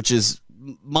medicine, which is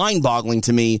mind-boggling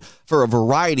to me for a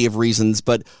variety of reasons.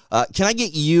 But can I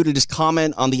get you to just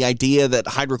comment on the idea that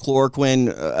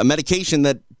hydrochloroquine, a medication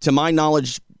that, to my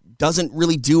knowledge, doesn't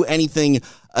really do anything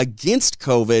against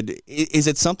COVID, is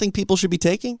it something people should be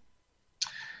taking?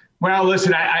 Well,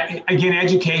 listen, again,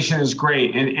 education is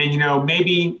great. And, you know,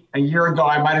 maybe a year ago,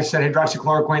 I might have said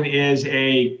hydroxychloroquine is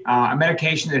a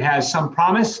medication that has some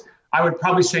promise. I would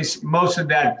probably say most of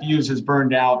that fuse is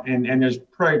burned out, and there's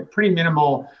pretty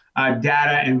minimal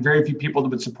data and very few people that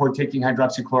would support taking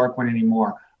hydroxychloroquine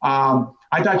anymore.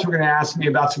 I thought you were going to ask me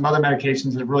about some other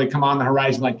medications that have really come on the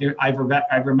horizon, like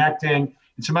ivermectin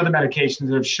and some other medications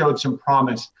that have showed some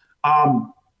promise.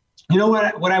 You know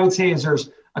what I would say is there's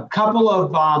a couple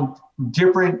of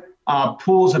different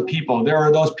pools of people. There are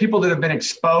those people that have been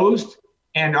exposed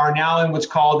and are now in what's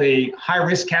called a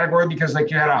high-risk category because, like,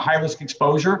 you had a high-risk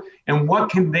exposure. And what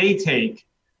can they take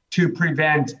to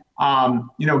prevent,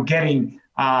 getting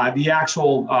the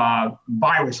actual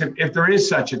virus, if there is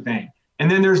such a thing? And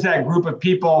then there's that group of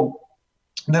people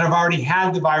that have already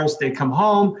had the virus. They come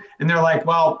home, and they're like,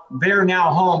 well, they're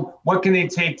now home. What can they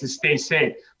take to stay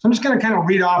safe? So I'm just going to kind of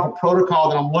read off a protocol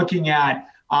that I'm looking at.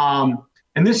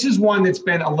 And this is one that's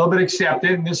been a little bit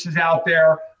accepted, and this is out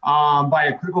there by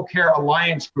a Critical Care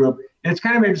Alliance group. And it's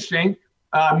kind of interesting.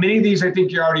 Many of these I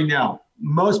think you already know.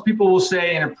 Most people will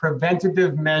say in a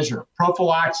preventative measure,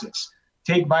 prophylaxis,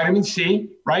 take vitamin C,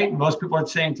 right? Most people are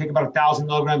saying take about 1,000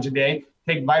 milligrams a day.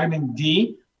 Take vitamin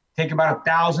D, take about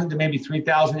 1,000 to maybe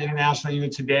 3,000 international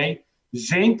units a day.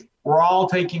 Zinc, we're all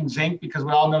taking zinc because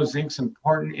we all know zinc's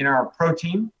important in our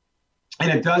protein. And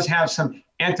it does have some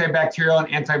antibacterial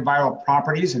and antiviral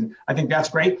properties, and I think that's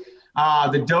great.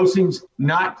 The dosing's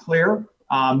not clear.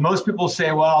 Most people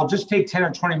say, well, I'll just take 10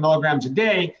 or 20 milligrams a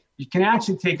day. You can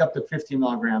actually take up to 50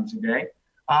 milligrams a day.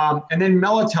 And then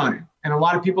melatonin. And a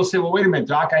lot of people say, well, wait a minute,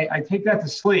 Doc, I take that to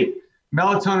sleep.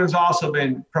 melatonin has also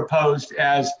been proposed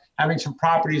as having some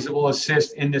properties that will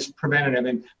assist in this preventative.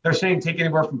 And they're saying take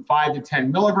anywhere from 5 to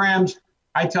 10 milligrams.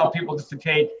 I tell people just to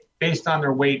take, based on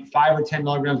their weight, 5 or 10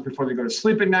 milligrams before they go to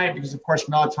sleep at night, because of course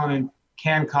melatonin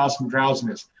can cause some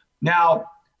drowsiness. Now,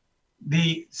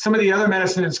 some of the other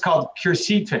medicine is called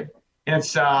quercetin.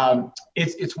 It's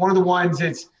one of the ones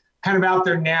that's kind of out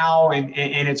there now, and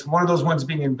it's one of those ones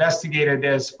being investigated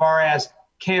as far as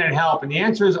can it help? And the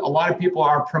answer is a lot of people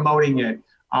are promoting it.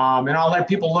 And I'll let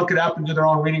people look it up and do their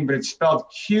own reading, but it's spelled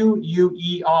Quercetin.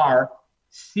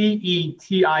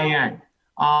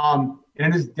 And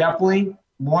it is definitely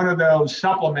one of those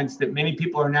supplements that many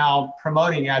people are now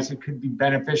promoting as it could be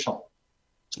beneficial.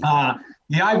 The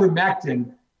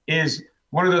ivermectin is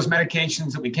one of those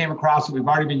medications that we came across that we've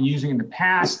already been using in the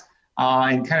past,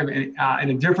 and kind of in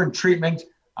a different treatment.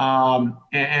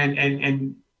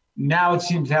 And now it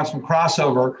seems to have some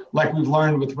crossover, like we've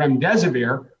learned with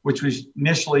remdesivir, which was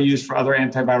initially used for other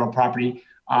antiviral property,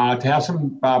 to have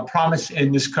some promise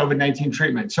in this COVID-19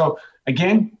 treatment. So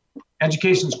again,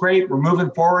 education is great. We're moving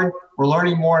forward. We're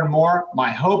learning more and more. My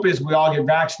hope is we all get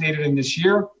vaccinated in this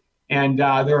year, and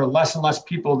there are less and less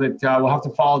people that will have to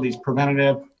follow these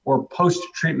preventative or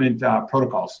post-treatment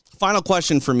protocols. Final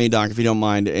question for me, Doc, if you don't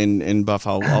mind, and Buff,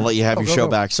 I'll let you have your show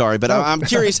back. Sorry, but I'm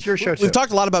curious. We've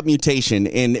talked a lot about mutation,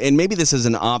 and maybe this is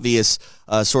an obvious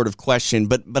sort of question,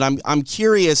 but I'm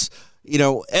curious. You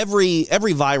know, every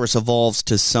virus evolves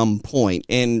to some point,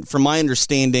 and from my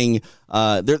understanding,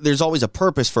 there's always a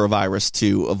purpose for a virus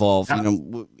to evolve. Yeah. You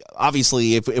know,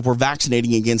 obviously, if we're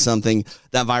vaccinating against something,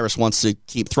 that virus wants to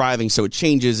keep thriving, so it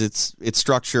changes its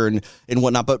structure and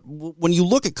whatnot. But when you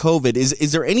look at COVID,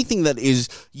 is there anything that is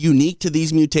unique to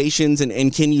these mutations,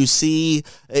 and can you see,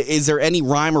 is there any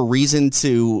rhyme or reason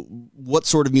to what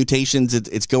sort of mutations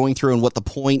it's going through and what the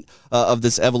point of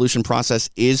this evolution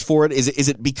process is for it? Is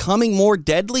it becoming more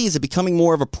deadly? Is it becoming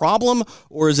more of a problem,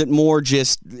 or is it more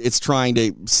just it's trying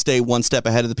to stay one step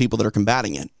ahead of the people that are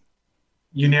combating it?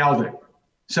 You nailed it.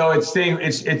 So it's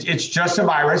just a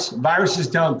virus. Viruses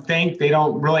don't think. They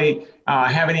don't really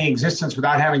have any existence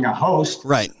without having a host.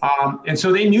 Right. And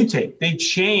so they mutate. They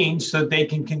change so that they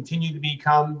can continue to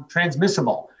become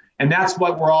transmissible. And that's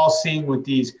what we're all seeing with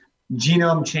these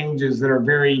genome changes that are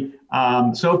very,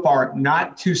 so far,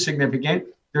 not too significant.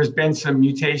 There's been some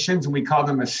mutations, and we call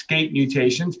them escape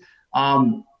mutations.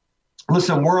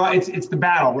 Listen, it's the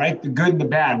battle, right? The good and the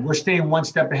bad. We're staying one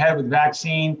step ahead with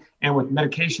vaccine and with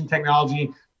medication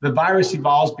technology. The virus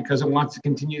evolves because it wants to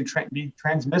continue to be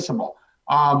transmissible.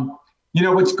 You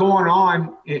know, what's going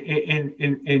on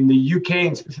in the UK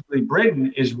and specifically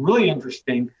Britain is really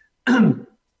interesting. And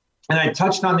I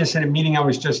touched on this in a meeting I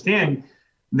was just in.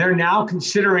 They're now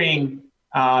considering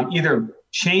either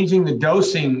changing the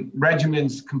dosing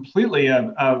regimens completely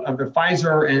of the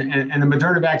Pfizer and the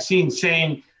Moderna vaccine,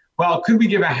 saying, well, could we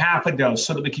give a half a dose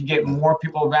so that we could get more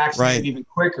people vaccinated even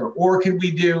quicker? Or could we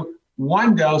do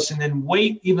one dose and then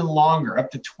wait even longer,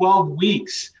 up to 12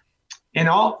 weeks? And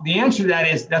the answer to that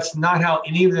is that's not how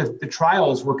any of the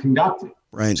trials were conducted.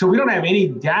 Right. So we don't have any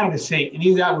data to say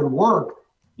any of that would work.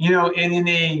 You know, and in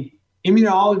a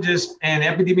immunologist and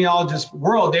epidemiologist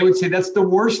world, they would say that's the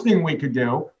worst thing we could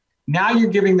do. Now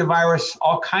you're giving the virus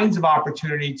all kinds of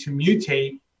opportunity to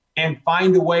mutate and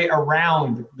find a way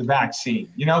around the vaccine.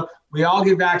 You know, we all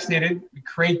get vaccinated, we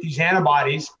create these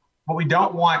antibodies. What we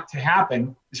don't want to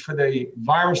happen is for the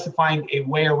virus to find a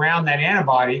way around that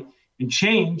antibody and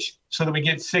change so that we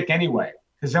get sick anyway,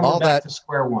 because then we're back to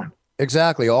square one.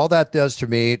 Exactly. All that does to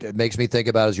me, it makes me think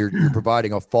about is you're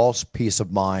providing a false peace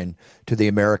of mind to the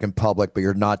American public, but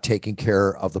you're not taking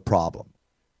care of the problem,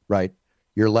 right?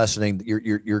 You're lessening,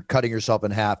 you're cutting yourself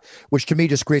in half, which to me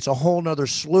just creates a whole nother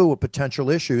slew of potential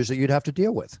issues that you'd have to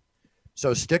deal with.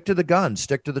 So stick to the gun,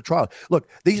 stick to the trial. Look,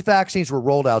 these vaccines were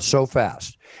rolled out so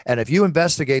fast. And if you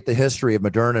investigate the history of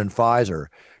Moderna and Pfizer,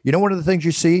 you know, one of the things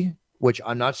you see, which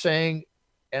I'm not saying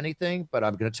anything, but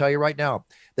I'm going to tell you right now,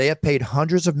 they have paid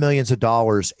hundreds of millions of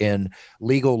dollars in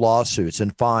legal lawsuits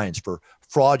and fines for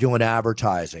fraudulent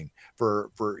advertising,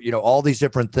 for you know, all these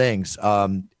different things.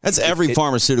 That's every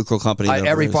pharmaceutical company.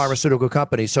 Every pharmaceutical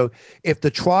company. So if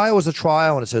the trial is a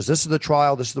trial and it says this is the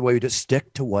trial, this is the way we just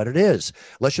stick to what it is.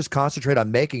 Let's just concentrate on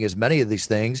making as many of these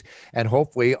things, and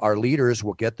hopefully our leaders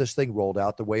will get this thing rolled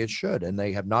out the way it should. And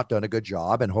they have not done a good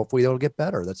job, and hopefully it'll get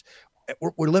better.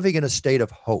 We're living in a state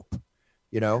of hope.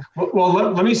 You know. Well,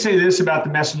 let me say this about the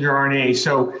messenger RNA.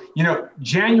 So, you know,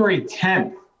 January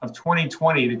 10th of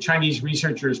 2020, the Chinese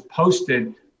researchers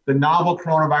posted the novel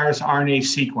coronavirus RNA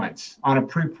sequence on a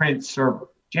preprint server.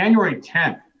 January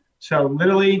 10th. So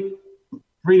literally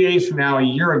 3 days from now, a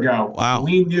year ago, wow,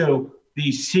 we knew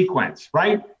the sequence,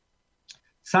 right?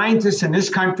 Scientists in this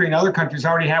country and other countries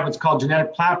already have what's called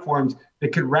genetic platforms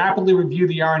that could rapidly review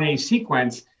the RNA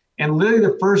sequence. And literally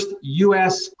the first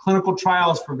U.S. clinical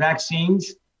trials for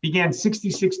vaccines began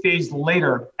 66 days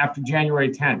later after January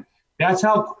 10th. That's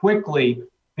how quickly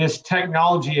this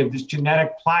technology of this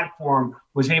genetic platform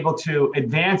was able to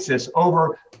advance this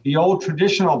over the old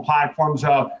traditional platforms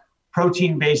of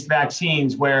protein-based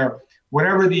vaccines, where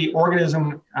whatever the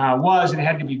organism was, it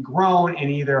had to be grown in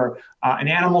either an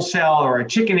animal cell or a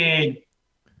chicken egg.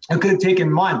 It could have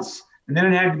taken months, and then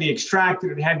it had to be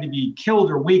extracted. It had to be killed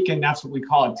or weakened. That's what we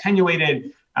call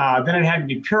attenuated. Then it had to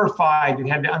be purified. It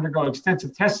had to undergo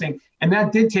extensive testing, and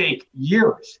that did take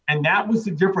years. And that was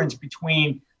the difference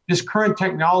between this current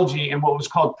technology and what was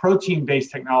called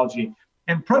protein-based technology.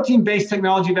 And protein-based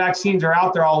technology vaccines are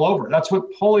out there all over. That's what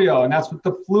polio and that's what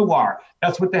the flu are.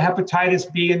 That's what the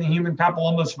hepatitis B and the human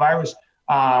papillomavirus virus,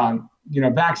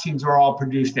 vaccines are all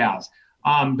produced as.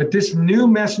 But this new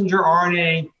messenger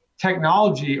RNA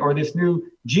technology or this new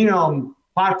genome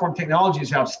platform technology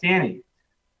is outstanding.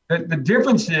 The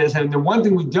difference is, and the one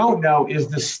thing we don't know, is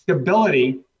the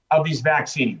stability of these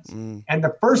vaccines. And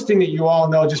the first thing that you all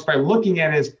know just by looking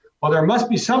at it is, well, there must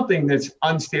be something that's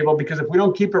unstable, because if we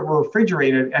don't keep it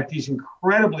refrigerated at these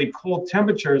incredibly cold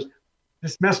temperatures,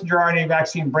 this messenger RNA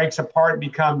vaccine breaks apart,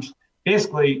 becomes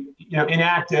basically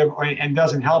inactive and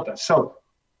doesn't help us. So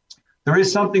there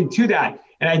is something to that.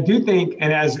 And I do think,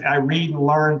 and as I read and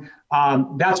learn,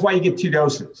 that's why you get 2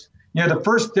 doses. The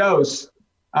first dose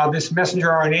of this messenger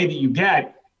RNA that you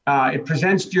get, it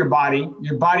presents to your body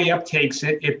uptakes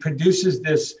it, it produces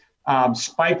this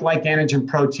spike-like antigen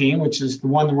protein, which is the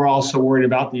one that we're also worried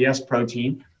about, the S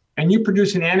protein, and you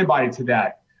produce an antibody to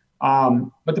that.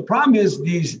 But the problem is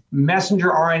these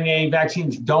messenger RNA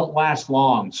vaccines don't last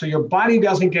long. So your body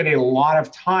doesn't get a lot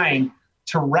of time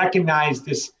to recognize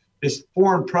this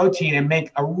foreign protein and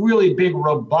make a really big,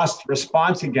 robust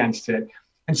response against it.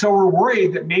 And so we're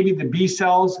worried that maybe the B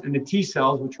cells and the T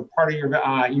cells, which are part of your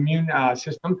immune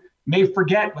system, may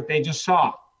forget what they just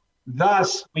saw.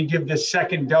 Thus, we give this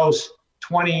second dose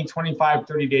 20, 25,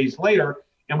 30 days later,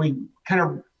 and we kind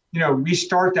of,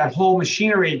 restart that whole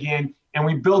machinery again, and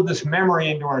we build this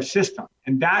memory into our system.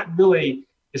 And that really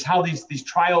is how these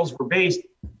trials were based.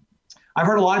 I've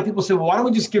heard a lot of people say, well, why don't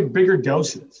we just give bigger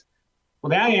doses?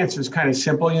 Well, that answer is kind of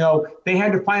simple. They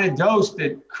had to find a dose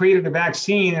that created a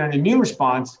vaccine and an immune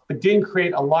response, but didn't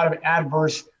create a lot of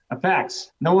adverse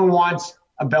effects. No one wants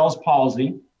a Bell's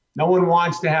palsy. No one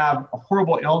wants to have a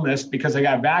horrible illness because they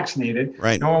got vaccinated.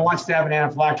 Right. No one wants to have an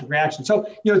anaphylactic reaction. So,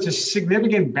 it's a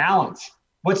significant balance.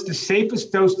 What's the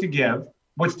safest dose to give?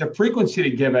 What's the frequency to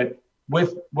give it,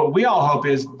 with what we all hope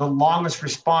is the longest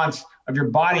response of your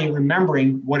body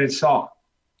remembering what it saw?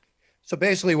 So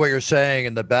basically what you're saying,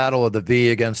 in the battle of the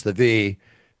V against the V,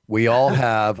 we all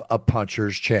have a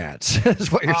puncher's chance. Is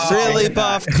what you're saying. Really,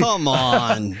 Buff? Come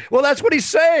on. Well, that's what he's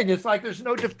saying. It's like there's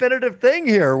no definitive thing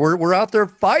here. We're out there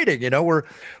fighting. We're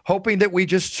hoping that we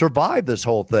just survive this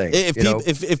whole thing.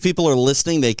 If people are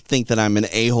listening, they think that I'm an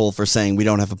a-hole for saying we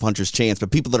don't have a puncher's chance.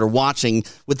 But people that are watching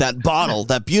with that bottle,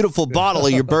 that beautiful bottle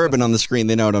of your bourbon on the screen,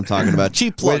 they know what I'm talking about.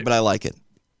 Cheap plug, but I like it.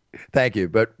 Thank you.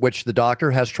 But which the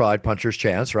doctor has tried puncher's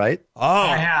chance, right? Oh,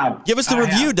 I have. Give us the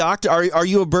review, doctor. Are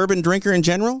you a bourbon drinker in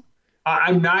general?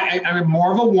 I'm not. I'm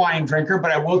more of a wine drinker,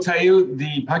 but I will tell you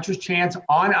the puncher's chance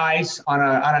on ice on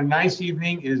a nice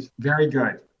evening is very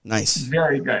good. Nice.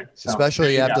 Very good. So,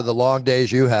 especially after the long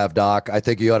days you have, Doc. I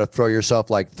think you ought to throw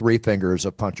yourself like 3 fingers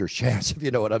of puncher's chance, if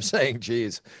you know what I'm saying.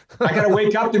 Jeez. I got to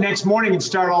wake up the next morning and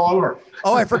start all over.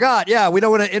 Oh, I forgot. Yeah, we don't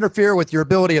want to interfere with your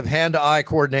ability of hand-to-eye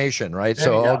coordination, right? There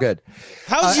So you all go. good.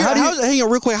 Hang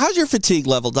on real quick. How's your fatigue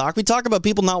level, Doc? We talk about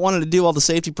people not wanting to do all the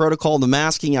safety protocol, the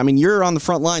masking. I mean, you're on the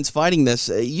front lines fighting this.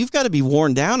 You've got to be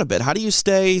worn down a bit. How do you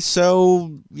stay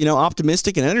so,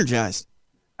 optimistic and energized?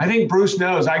 I think Bruce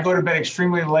knows I go to bed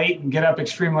extremely late and get up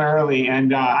extremely early.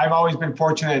 And I've always been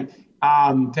fortunate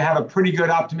to have a pretty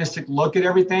good optimistic look at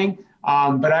everything.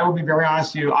 But I will be very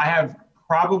honest with you, I have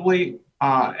probably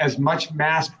as much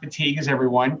mask fatigue as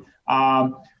everyone.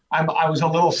 I was a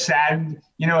little saddened,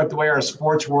 at the way our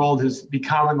sports world has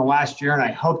become in the last year. And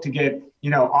I hope to get,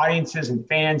 audiences and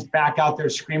fans back out there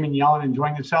screaming, yelling,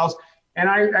 enjoying themselves. And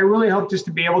I really hope just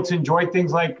to be able to enjoy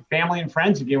things like family and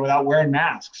friends again without wearing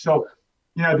masks. So,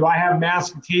 do I have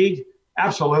mask fatigue?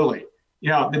 Absolutely.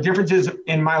 The difference is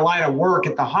in my line of work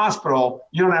at the hospital,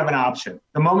 you don't have an option.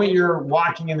 The moment you're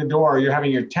walking in the door, you're having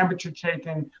your temperature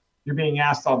taken, you're being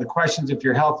asked all the questions if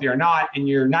you're healthy or not, and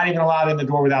you're not even allowed in the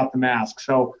door without the mask.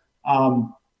 So,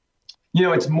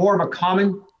 it's more of a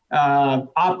common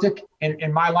optic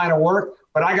in my line of work,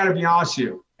 but I got to be honest with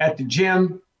you, at the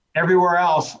gym, everywhere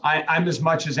else, I'm as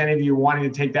much as any of you wanting to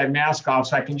take that mask off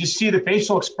so I can just see the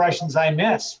facial expressions I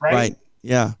miss, right? Right.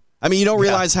 Yeah. I mean, you don't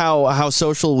realize how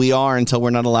social we are until we're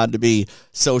not allowed to be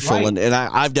social, Right. and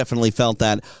I've definitely felt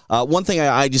that. One thing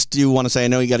I just do want to say, I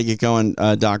know you got to get going,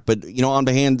 Doc, but on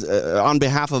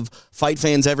behalf of fight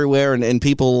fans everywhere and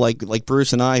people like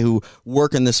Bruce and I who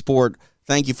work in this sport,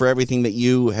 thank you for everything that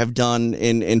you have done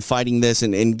in fighting this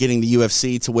and getting the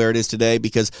UFC to where it is today,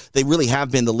 because they really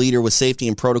have been the leader with safety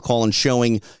and protocol and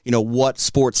showing what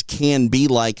sports can be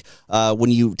like when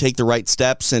you take the right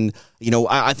steps. And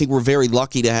I think we're very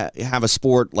lucky to have a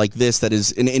sport like this that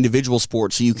is an individual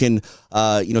sport, so you can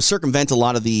circumvent a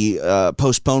lot of the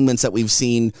postponements that we've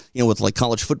seen with like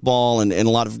college football and a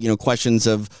lot of questions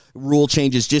of rule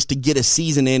changes just to get a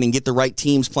season in and get the right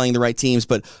teams playing the right teams.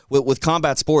 But with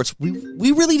combat sports,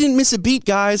 we really didn't miss a beat,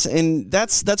 guys, and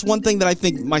that's one thing that I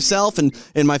think myself and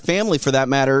my family, for that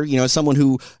matter, as someone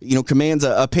who commands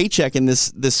a paycheck in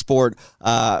this sport,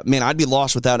 man, I'd be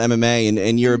lost without MMA,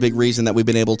 and you're a big reason that we've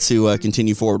been able to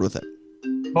continue forward with it.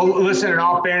 Well, listen, in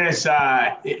all fairness,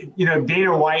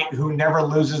 Dana White, who never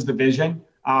loses the vision,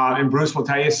 and Bruce will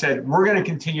tell you, said, we're going to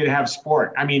continue to have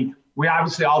sport. I mean, we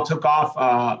obviously all took off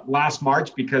last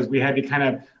March because we had to kind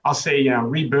of, I'll say,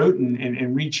 reboot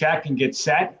and recheck and get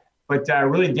set. But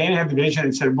really, Dana had the vision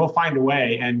and said, we'll find a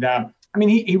way. And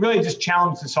he really just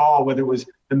challenged us all, whether it was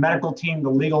the medical team, the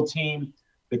legal team,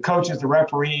 the coaches, the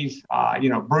referees,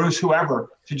 Bruce, whoever,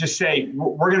 to just say,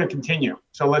 we're going to continue.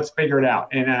 So let's figure it out.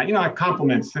 And,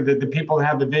 compliments to the people that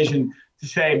have the vision to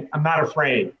say, I'm not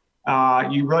afraid.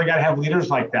 You really got to have leaders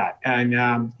like that.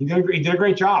 And he did a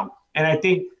great job. And I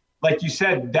think, like you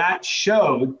said, that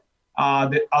showed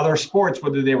that other sports,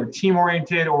 whether they were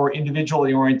team-oriented or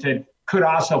individually oriented, could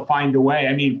also find a way.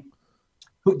 I mean,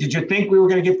 did you think we were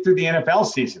going to get through the NFL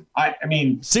season? I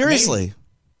mean, seriously.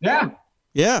 Amazing.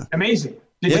 Yeah. Amazing.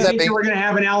 Did you think you were going to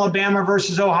have an Alabama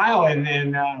versus Ohio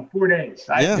in 4 days?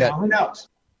 Who knows?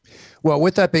 Well,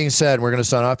 with that being said, we're going to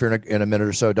sign off here in a minute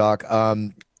or so, Doc.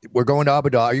 We're going to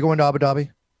Abu Dhabi. Are you going to Abu Dhabi?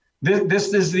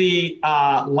 This is the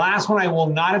last one I will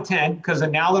not attend, because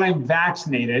now that I'm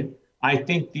vaccinated, I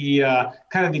think the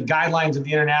kind of the guidelines of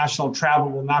the international travel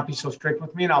will not be so strict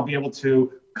with me, and I'll be able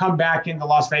to come back into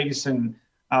Las Vegas and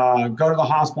go to the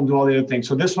hospital and do all the other things.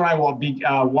 So this one I will be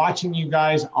watching you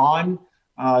guys on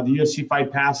the UFC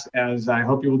Fight Pass, as I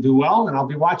hope you will do well, and I'll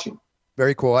be watching.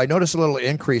 Very cool. I noticed a little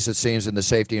increase, it seems, in the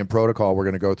safety and protocol we're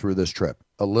going to go through this trip.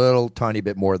 A little tiny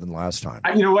bit more than last time.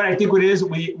 You know what? I think what it is,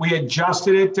 we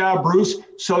adjusted it, Bruce,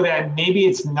 so that maybe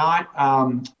it's not,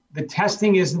 the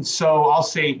testing isn't so, I'll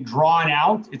say, drawn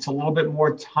out. It's a little bit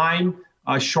more time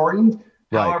shortened.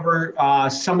 Right. However,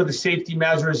 some of the safety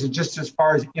measures, just as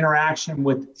far as interaction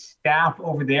with staff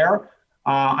over there,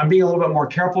 I'm being a little bit more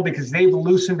careful because they've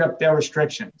loosened up their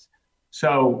restrictions.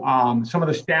 So some of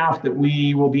the staff that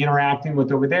we will be interacting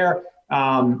with over there,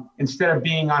 instead of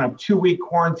being on a 2-week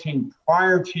quarantine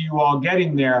prior to you all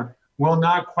getting there, will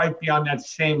not quite be on that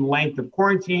same length of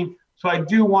quarantine. So I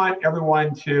do want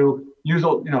everyone to use,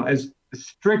 as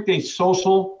strict a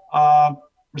social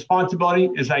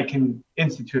responsibility as I can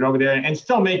institute over there, and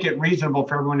still make it reasonable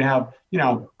for everyone to have,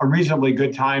 a reasonably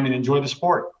good time and enjoy the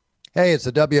sport. Hey, it's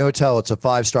the W Hotel. It's a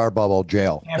 5-star bubble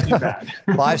jail. Can't be bad.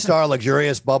 5-star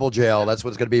luxurious bubble jail. That's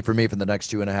what it's going to be for me for the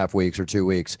next 2.5 weeks or 2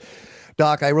 weeks.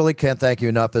 Doc, I really can't thank you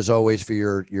enough, as always, for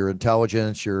your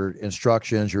intelligence, your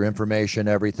instructions, your information,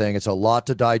 everything. It's a lot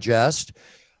to digest.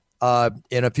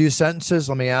 In a few sentences,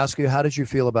 let me ask you, how did you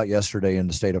feel about yesterday in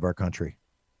the state of our country?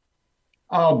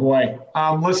 Oh, boy.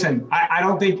 Listen, I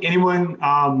don't think anyone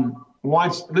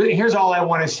wants – here's all I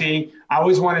want to see. I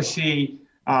always want to see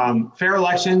fair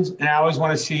elections, and I always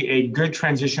want to see a good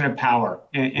transition of power.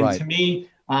 And right. To me,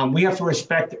 we have to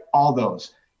respect all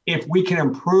those. If we can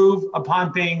improve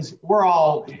upon things, we're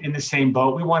all in the same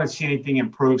boat. We want to see anything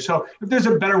improve. So if there's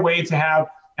a better way to have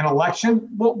an election,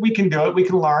 well, we can do it. We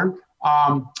can learn.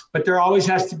 But there always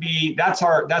has to be, that's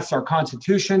our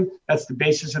Constitution. That's the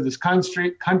basis of this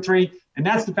country. And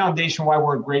that's the foundation why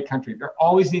we're a great country. There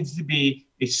always needs to be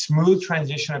a smooth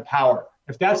transition of power.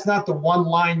 If that's not the one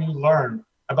line you learn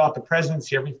about the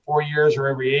presidency every 4 years or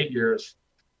every 8 years,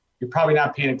 you're probably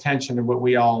not paying attention to what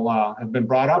we all have been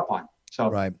brought up on. So,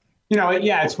 right.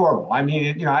 It's horrible. I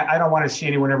mean, I don't want to see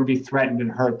anyone ever be threatened and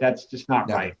hurt. That's just not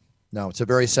right. No, it's a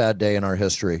very sad day in our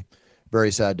history.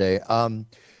 Very sad day.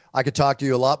 I could talk to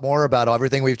you a lot more about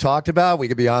everything we've talked about. We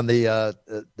could be on the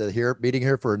meeting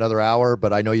here for another hour,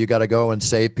 but I know you got to go and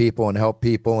save people and help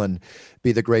people and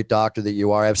be the great doctor that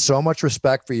you are. I have so much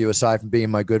respect for you, aside from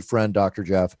being my good friend, Dr.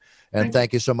 Jeff. And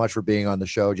thank you so much for being on the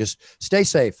show. Just stay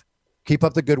safe. Keep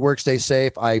up the good work. Stay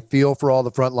safe. I feel for all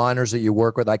the frontliners that you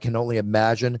work with. I can only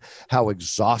imagine how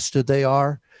exhausted they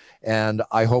are. And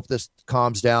I hope this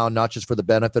calms down, not just for the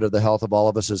benefit of the health of all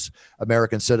of us as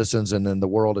American citizens and in the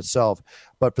world itself,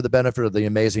 but for the benefit of the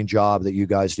amazing job that you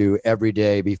guys do every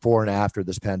day before and after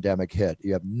this pandemic hit.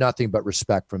 You have nothing but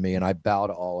respect for me, and I bow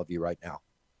to all of you right now.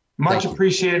 Much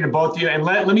appreciated to both of you. And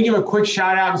let me give a quick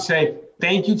shout out and say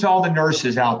thank you to all the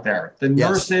nurses out there, the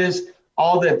nurses,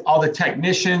 all the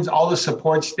technicians, all the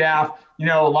support staff. You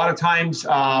know, a lot of times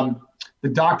the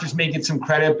doctors may get some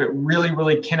credit, but really,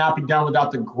 really cannot be done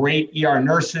without the great ER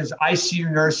nurses,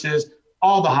 ICU nurses,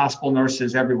 all the hospital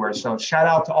nurses everywhere. So shout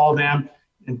out to all of them.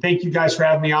 And thank you guys for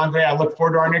having me on today. I look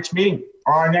forward to our next meeting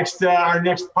or our next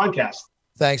podcast.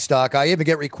 Thanks, Doc. I even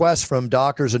get requests from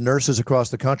doctors and nurses across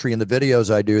the country in the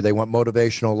videos I do. They want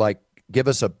motivational, like, give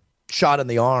us a shot in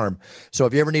the arm. So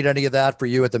if you ever need any of that for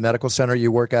you at the medical center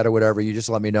you work at or whatever, you just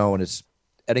let me know. And it's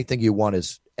anything you want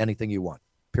is anything you want,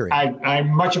 period. I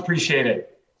much appreciate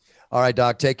it. All right,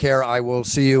 Doc, take care. I will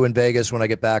see you in Vegas when I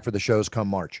get back for the shows come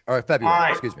March. All right, February. All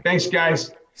right. Excuse me. Thanks,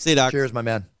 guys. See you, Doc. Cheers, my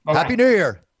man. Bye-bye. Happy New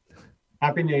Year.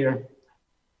 Happy New Year.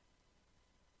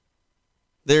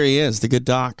 There he is, the good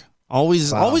Doc.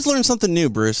 Always learn something new,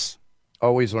 Bruce.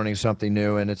 Always learning something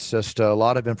new, and it's just a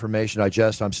lot of information to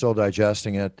digest. I'm still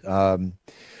digesting it,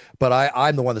 but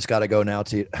I'm the one that's got to go now,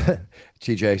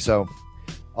 TJ. So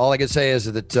all I can say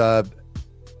is that there's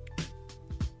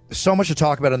so much to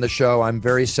talk about on the show. I'm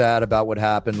very sad about what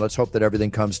happened. Let's hope that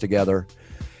everything comes together.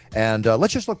 And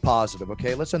let's just look positive,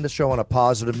 okay? Let's end the show on a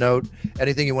positive note.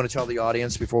 Anything you want to tell the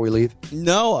audience before we leave?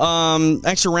 No.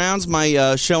 Extra Rounds,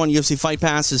 my show on UFC Fight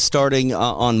Pass is starting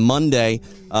on Monday.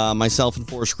 Myself and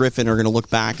Forrest Griffin are going to look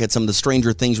back at some of the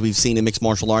stranger things we've seen in mixed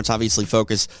martial arts, obviously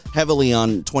focus heavily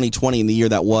on 2020 and the year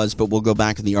that was, but we'll go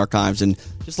back in the archives and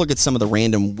just look at some of the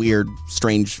random, weird,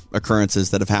 strange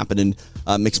occurrences that have happened in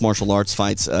mixed martial arts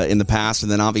fights in the past.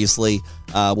 And then obviously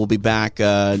we'll be back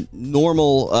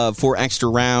normal for Extra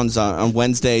Rounds on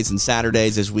Wednesdays and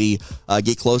Saturdays as we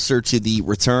get closer to the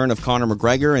return of Conor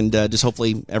McGregor. And just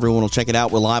hopefully everyone will check it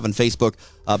out. We're live on Facebook,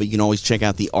 but you can always check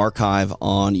out the archive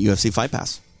on UFC Fight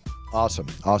Pass.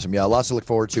 Awesome. Yeah, lots to look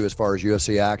forward to as far as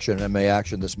UFC action and MMA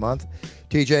action this month.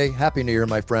 TJ, Happy New Year,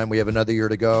 my friend. We have another year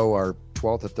to go, our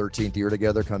 12th or 13th year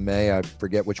together come May. I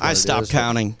forget which one it is. I stopped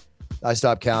counting.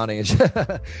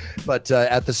 But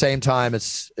at the same time,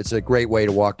 it's a great way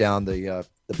to walk down the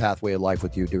pathway of life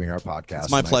with you doing our podcast.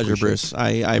 It's my pleasure, Bruce. I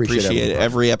appreciate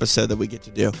every episode that we get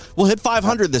to do. We'll hit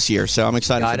 500 this year, so I'm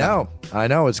excited for that. I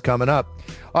know. It's coming up.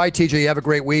 All right, TJ, you have a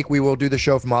great week. We will do the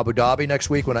show from Abu Dhabi next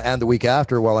week and the week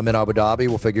after while I'm in Abu Dhabi.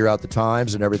 We'll figure out the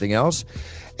times and everything else.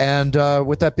 And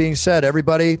with that being said,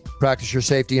 everybody, practice your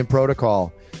safety and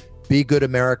protocol. Be good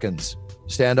Americans.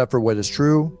 Stand up for what is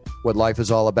true, what life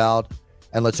is all about,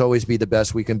 and let's always be the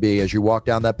best we can be. As you walk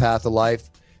down that path of life,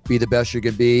 be the best you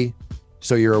can be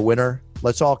so you're a winner.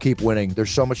 Let's all keep winning. There's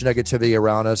so much negativity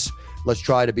around us. Let's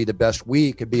try to be the best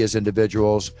we can be as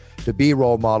individuals, to be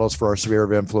role models for our sphere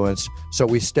of influence so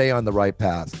we stay on the right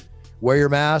path. Wear your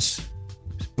mask,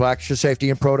 practice your safety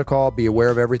and protocol, be aware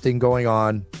of everything going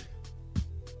on.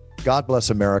 God bless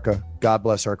America. God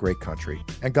bless our great country.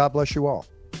 And God bless you all.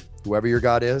 Whoever your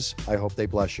God is, I hope they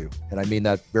bless you. And I mean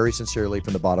that very sincerely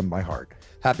from the bottom of my heart.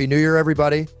 Happy New Year,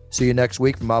 everybody. See you next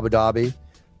week from Abu Dhabi.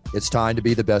 It's time to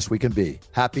be the best we can be.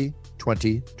 Happy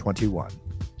 2021.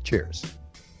 Cheers.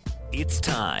 It's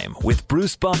Time with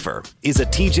Bruce Buffer is a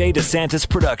TJ DeSantis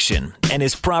production and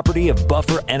is property of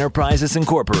Buffer Enterprises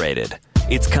Incorporated.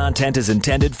 Its content is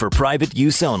intended for private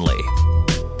use only.